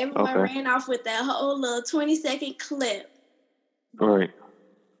then everyone ran off with that whole little 20-second clip. Right.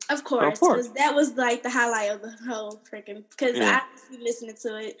 Of course. Because that was like the highlight of the whole freaking, because I was listening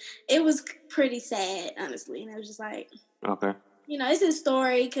to it. It was pretty sad, honestly. And I was just like, okay. It's his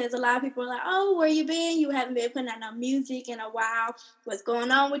story because a lot of people are like, oh, where you been? You haven't been putting out no music in a while. What's going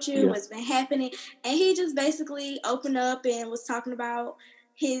on with you? Yeah. What's been happening? And he just basically opened up and was talking about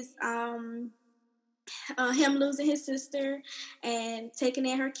his him losing his sister and taking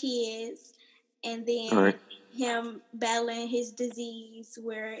in her kids, and then him battling his disease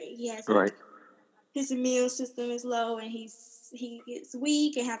where he has his immune system is low and he gets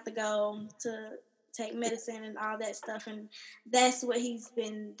weak and have to go to take medicine and all that stuff, and that's what he's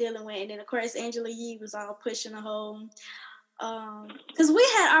been dealing with. And then of course Angela Yee was all pushing the whole because we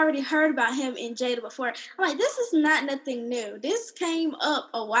had already heard about him and Jada before. I'm like, this is not nothing new. This came up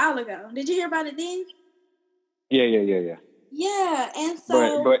a while ago. Did you hear about it then? Yeah. Yeah, and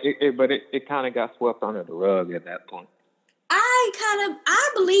so but it kind of got swept under the rug at that point. I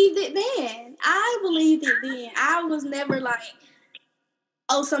believed it then. I was never like,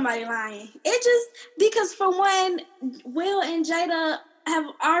 oh, somebody lying. It just, because for one, Will and Jada have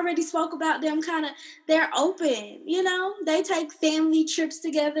already spoke about them they're open, they take family trips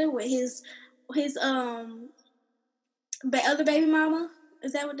together with his other baby mama.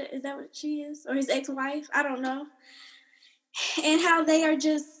 Is that what she is? Or his ex-wife? I don't know. And how they are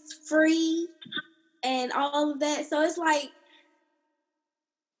just free and all of that. So it's like,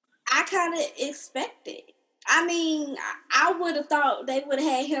 I kind of expected. I mean, I would have thought they would have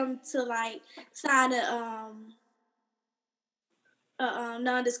had him to like sign a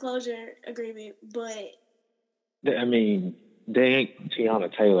non-disclosure agreement, but I mean, they ain't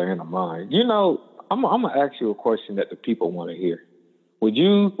Tiana Taylor in a mind. I'm gonna ask you a question that the people want to hear. Would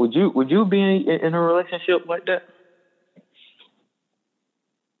you be in a relationship like that?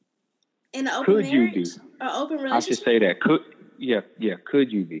 In an open marriage? Could you be? Or open relationship? I should say that.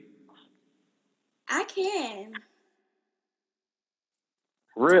 could you be? I can.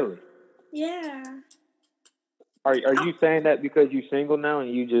 Really? Yeah. Are you saying that because you're single now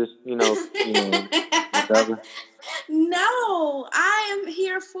and you just, whatever? No, I am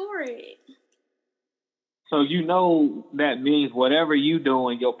here for it. So that means whatever you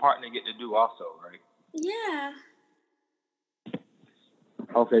doing, your partner get to do also, right? Yeah.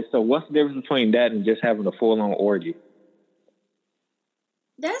 Okay, so what's the difference between that and just having a full-on orgy?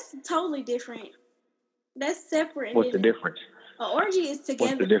 That's totally different. That's separate. What's the difference? An orgy is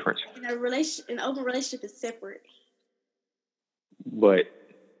together. What's the difference? An open relationship is separate.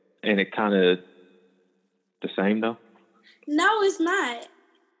 And it kind of the same though? No, it's not.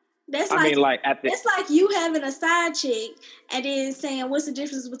 That's like you having a side chick and then saying what's the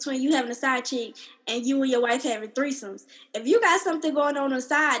difference between you having a side chick and you and your wife having threesomes. If you got something going on the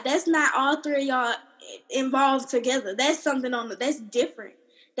side, that's not all three of y'all involved together. That's something that's different.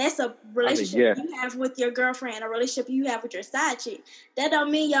 That's a relationship you have with your girlfriend, a relationship you have with your side chick. That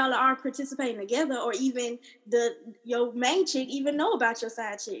don't mean y'all are participating together or even your main chick even know about your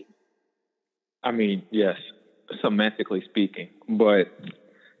side chick. I mean, yes, semantically speaking. But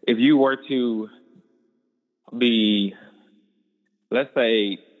if you were to be, let's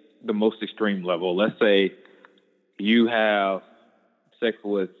say, the most extreme level, let's say you have sex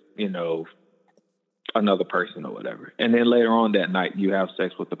with, another person or whatever, and then later on that night you have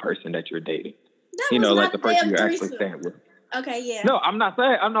sex with the person that you're dating. Like the person you're actually staying with. Okay, yeah. No, I'm not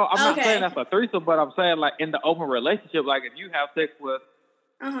saying. Not saying that's a threesome, but I'm saying like in the open relationship, like if you have sex with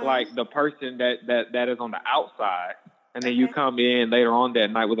like the person that is on the outside, and then you come in later on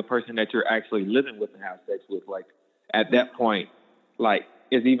that night with a person that you're actually living with and have sex with, like at that point, like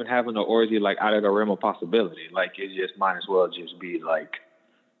is even having an orgy like out of the realm of possibility? Like it just might as well just be like.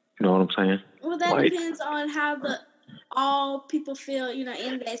 You know what I'm saying? Well, that depends on how all people feel, in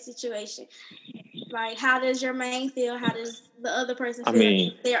that situation. Like, how does your main feel? How does the other person feel?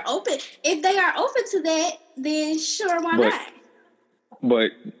 If they are open to that, then sure, why not?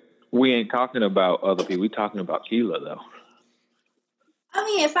 But we ain't talking about other people. We talking about Keela, though. I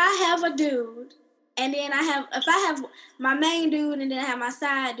mean, if I have a dude, and then if I have my main dude, and then I have my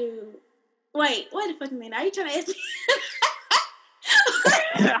side dude. Wait the fuck a minute. Are you trying to ask me?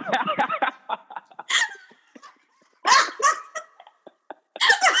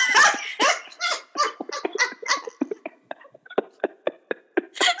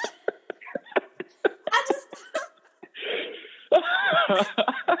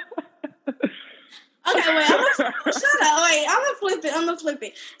 Okay, wait. Shut up. Wait, I'm gonna flip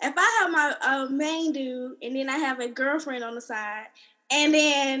it. If I have my main dude and then I have a girlfriend on the side, and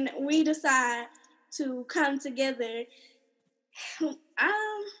then we decide to come together,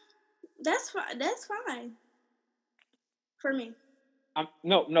 that's fine. That's fine for me.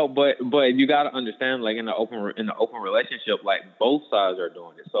 No, but you gotta understand, like in the open relationship, like both sides are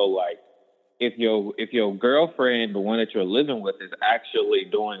doing it. So like, if your girlfriend, the one that you're living with, is actually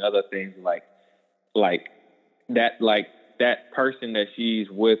doing other things like that person that she's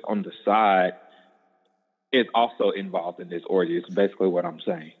with on the side is also involved in this orgy. It's basically what I'm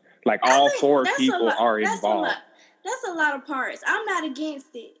saying. Like all four people are involved. That's a lot of parts. I'm not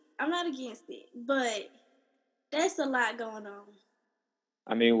against it, but that's a lot going on.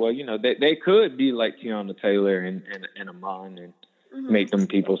 I mean, well, they could be like Tiana Taylor and Amon and make them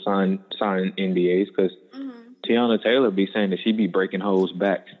people sign NDAs because Tiana Taylor be saying that she be breaking hoes'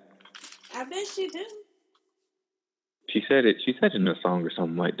 backs. I bet she do. She said it. She said it in a song or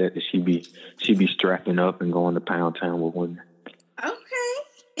something like that she be strapping up and going to Pound Town with women.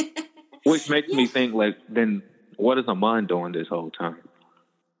 Okay. Which makes me think, like, then what is Amon doing this whole time?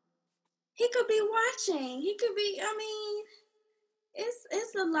 He could be watching. He could be. I mean,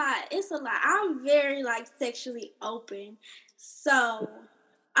 it's a lot. It's a lot. I'm very sexually open, so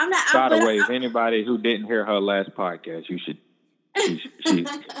I'm not. By the way, if anybody who didn't hear her last podcast, you should.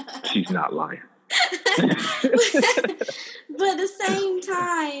 She's not lying. But at the same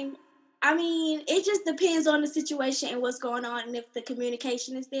time, I mean, it just depends on the situation and what's going on, and if the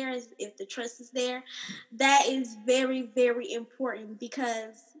communication is there, if the trust is there. That is very, very important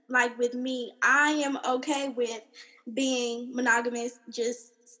because, like with me, I am okay with being monogamous,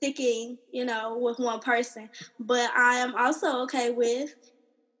 just sticking, with one person. But I am also okay with,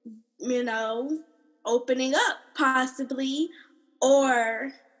 opening up possibly,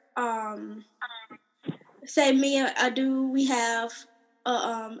 or say me and a dude, we have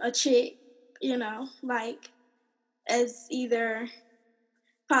a chick, as either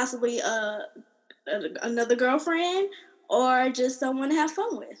possibly another girlfriend or just someone to have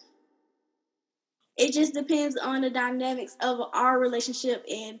fun with. It just depends on the dynamics of our relationship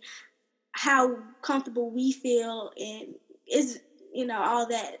and how comfortable we feel, and all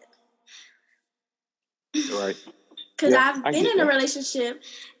that. Right. Because I've been in a relationship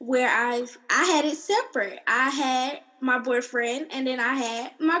where I had it separate. I had my boyfriend and then I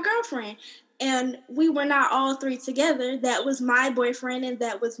had my girlfriend. And we were not all three together. That was my boyfriend and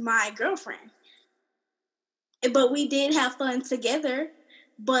that was my girlfriend. But we did have fun together.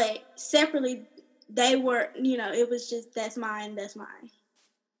 But separately, they were, it was just, that's mine, that's mine.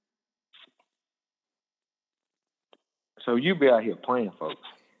 So you be out here playing, folks.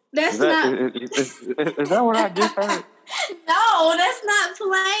 That's not... Is that what I just heard? No, that's not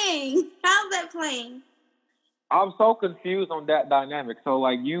playing. How's that playing? I'm so confused on that dynamic. So,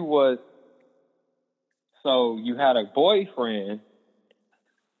 like, you had a boyfriend,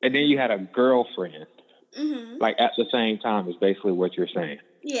 and then you had a girlfriend. Mm-hmm. Like, at the same time is basically what you're saying.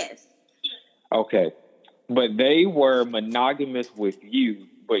 Yes. Okay. But they were monogamous with you,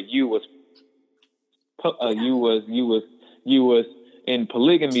 but you was in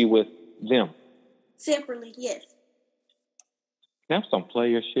polygamy with them. Separately, yes. That's some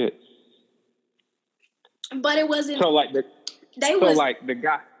player shit. But it wasn't. So like the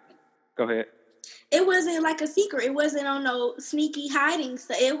guy. Go ahead. It wasn't like a secret. It wasn't on no sneaky hiding.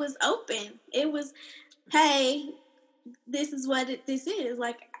 So it was open. It was, hey, this is what this is.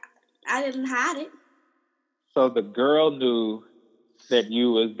 Like, I didn't hide it. So the girl knew that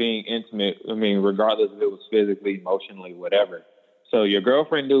you was being intimate. I mean, regardless if it was physically, emotionally, whatever. So your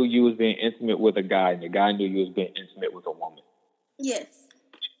girlfriend knew you was being intimate with a guy, and the guy knew you was being intimate with a woman. Yes.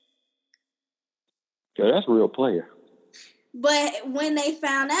 So that's a real player. But when they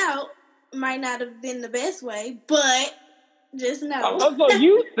found out, might not have been the best way, but just know. Oh, so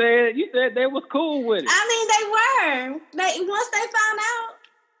you said they was cool with it. I mean, they were. Once they found out.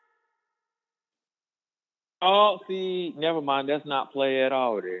 Oh, see, never mind. That's not play at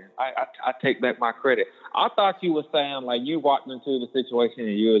all there. I take back my credit. I thought you were saying, like, you walked into the situation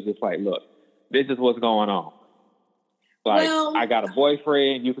and you was just like, look, this is what's going on. Like, I got a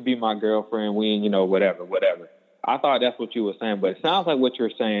boyfriend. You could be my girlfriend. We, whatever. I thought that's what you were saying. But it sounds like what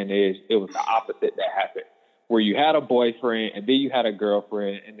you're saying is it was the opposite that happened. Where you had a boyfriend and then you had a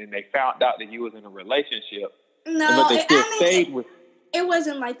girlfriend and then they found out that you was in a relationship. No, but they still stayed with. It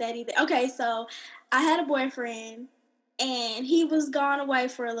wasn't like that either. Okay, so I had a boyfriend, and he was gone away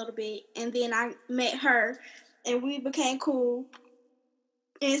for a little bit, and then I met her, and we became cool.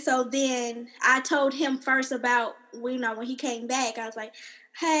 And so then I told him first about, when he came back, I was like,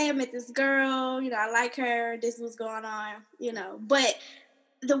 hey, I met this girl, I like her, this was going on, But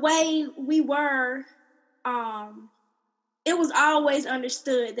the way we were, it was always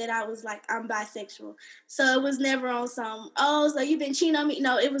understood that I was like, I'm bisexual. So it was never on some, so you've been cheating on me.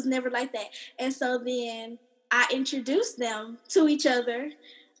 No, it was never like that. And so then I introduced them to each other,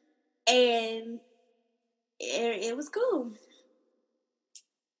 and it was cool.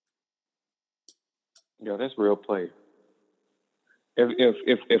 Yo, that's real play.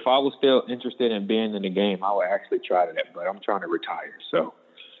 If I was still interested in being in the game, I would actually try that, but I'm trying to retire, so.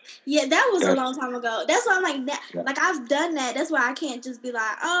 Yeah, that was a long time ago. That's why I'm like that. Yeah. Like, I've done that. That's why I can't just be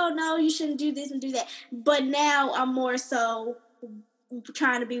like, oh no, you shouldn't do this and do that. But now I'm more so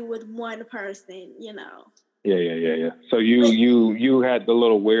trying to be with one person, Yeah. So you had the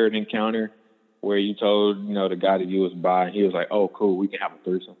little weird encounter where you told the guy that you was by, and he was like, oh cool, we can have a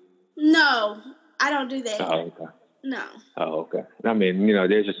threesome. No, I don't do that. Oh, okay. No. Oh, okay. I mean,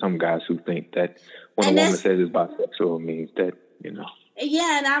 there's just some guys who think that when a woman says it's bisexual, it means that,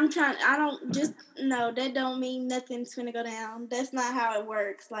 Yeah, and that don't mean nothing's gonna go down. That's not how it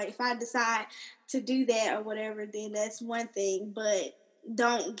works. Like, if I decide to do that or whatever, then that's one thing, but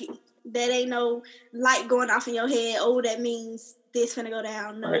that ain't no light going off in your head, that means this gonna go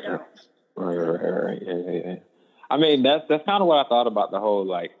down. No, it don't. Right. Yeah. I mean, that's kind of what I thought about the whole,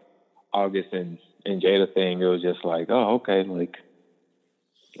 like, August and Jada thing. It was just like, oh, okay, like,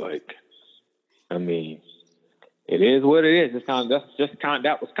 I mean, it is what it is.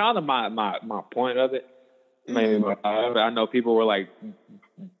 That was kind of my point of it. Maybe I know people were like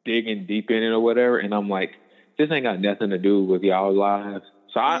digging deep in it or whatever, and I'm like, this ain't got nothing to do with y'all's lives.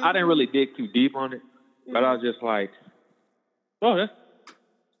 So I didn't really dig too deep on it, but I was just like, oh, that's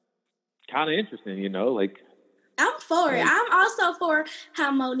kind of interesting, like. I'm for it. I'm also for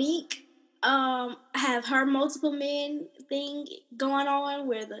how Monique have her multiple men thing going on,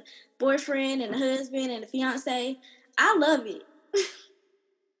 where the boyfriend and the husband and the fiance. I love it.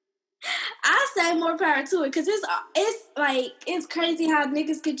 I say hey, more power to it, because it's crazy how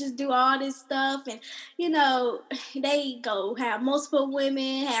niggas could just do all this stuff, and they go have multiple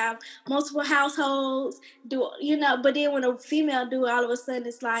women, have multiple households, but then when a female do it, all of a sudden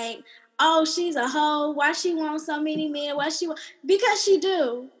it's like, oh, she's a hoe. Why she want so many men? Because she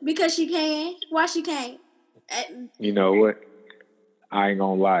do. Because she can. Why she can't? You know what? I ain't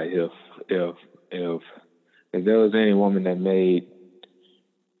gonna lie. If there was any woman that made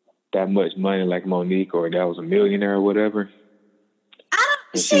that much money like Monique, or that was a millionaire or whatever,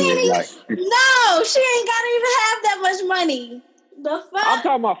 she ain't gotta even have that much money. The fuck? I'm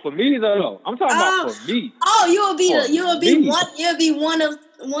talking about for me though. I'm talking about for me. Oh, you'll be one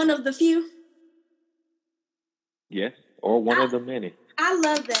of the few. Yes, or one of the many. I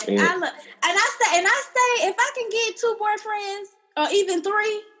love that. And I say if I can get 2 boyfriends or even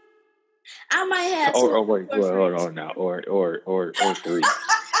 3, I might have 2. Oh wait, hold on now, or 3.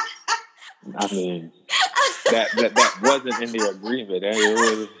 I mean, that wasn't in the agreement. It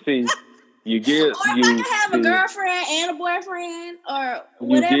was, see, you give, or if I can have a girlfriend and a boyfriend or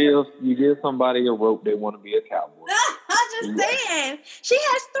whatever. You give somebody a rope, they want to be a cowboy. I'm just saying. She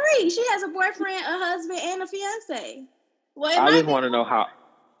has 3. She has a boyfriend, a husband, and a fiance. Well, I just want to know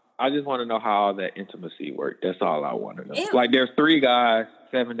how all that intimacy worked. That's all I want to know. Like, there's 3 guys,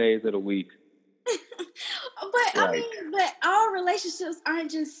 7 days of the week. But but all relationships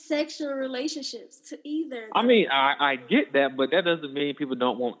aren't just sexual relationships to either. I mean, I get that, but that doesn't mean people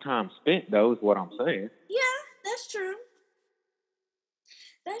don't want time spent, though, is what I'm saying. Yeah, that's true.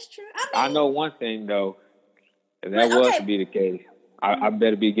 That's true. I know one thing, though. If that was to be the case, I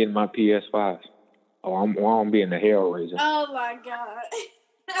better be getting my PS5. Or I'm going to be in the Hellraiser. Oh, my God.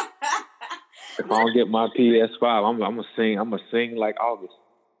 If I don't get my PS5, I'm going to sing like August.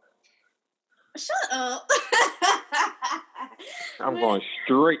 Shut up. I'm going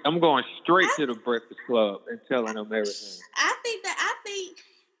straight to the Breakfast Club and telling them everything. I think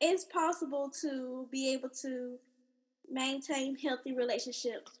it's possible to be able to maintain healthy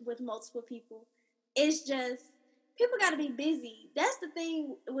relationships with multiple people. It's just people got to be busy. That's the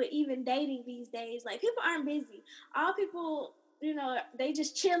thing with even dating these days. Like, people aren't busy. All people, they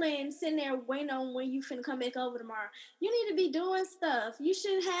just chilling, sitting there waiting on when you finna come back over tomorrow. You need to be doing stuff. You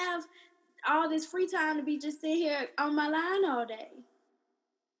should have all this free time to be just sitting here on my line all day.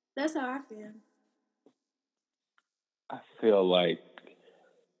 That's how I feel. I feel like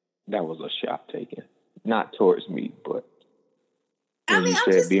that was a shot taken. Not towards me, but being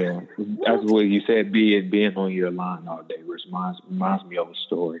on your line all day, which reminds me of a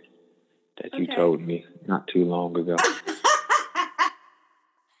story that you told me not too long ago.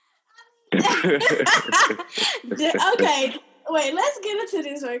 Okay, wait, let's get into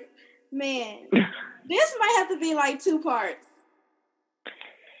this work. Man, this might have to be like 2 parts.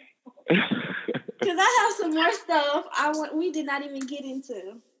 Because I have some more stuff we did not even get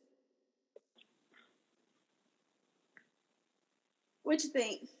into. What you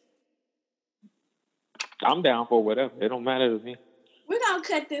think? I'm down for whatever. It don't matter to me. We're going to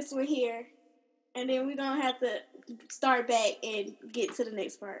cut this one here. And then we're going to have to start back and get to the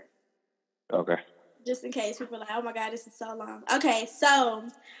next part. Okay. Just in case people are like, oh my God, this is so long. Okay, so,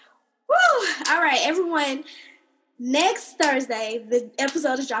 woo! All right, everyone. Next Thursday, the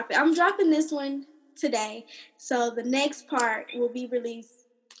episode is dropping. I'm dropping this one today. So the next part will be released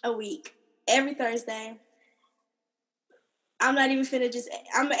a week. Every Thursday. I'm not even finna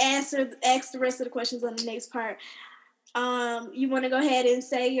I'm going to ask the rest of the questions on the next part. You want to go ahead and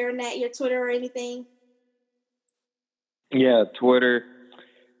say your Twitter or anything? Yeah, Twitter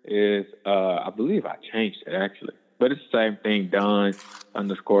is, I believe I changed it actually, but it's the same thing,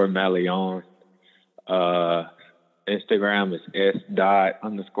 Don_Malion. Instagram is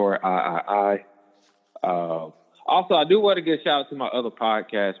s._III. Also, I do want to give a shout out to my other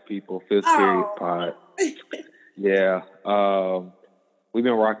podcast people, Fifth Period Pod. Yeah. We've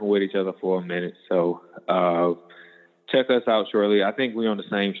been rocking with each other for a minute, so check us out shortly. I think we're on the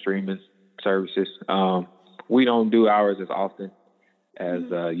same streaming services. We don't do ours as often as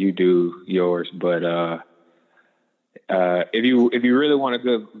you do yours, but if you really want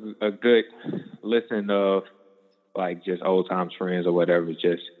a good listen of like just old times friends or whatever,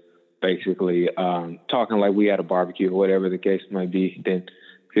 just basically talking like we had a barbecue or whatever the case might be, then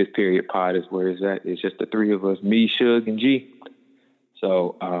Fifth Period Pod is where it's at. It's just the 3 of us, me, Suge, and G.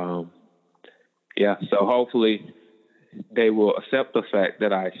 So yeah, so hopefully they will accept the fact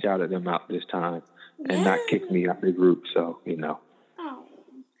that I shouted them out this time and not kick me out the group. So,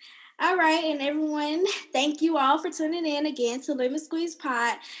 Oh. All right, and everyone, thank you all for tuning in again to Lemon Squeeze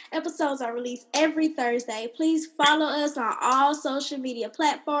Pod. Episodes are released every Thursday. Please follow us on all social media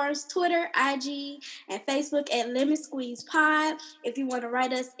platforms, Twitter, IG, and Facebook at Lemon Squeeze Pod. If you want to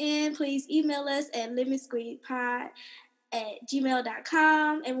write us in, please email us at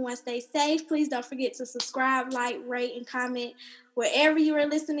lemonsqueezepod@gmail.com. Everyone stay safe. Please don't forget to subscribe, like, rate, and comment wherever you are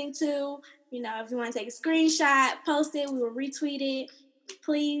listening to. You know, if you want to take a screenshot, post it, we will retweet it.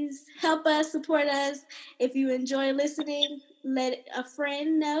 Please help us, support us. If you enjoy listening, let a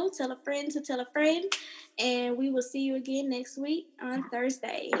friend know. Tell a friend to tell a friend. And we will see you again next week on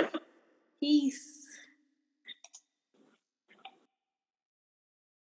Thursday. Peace.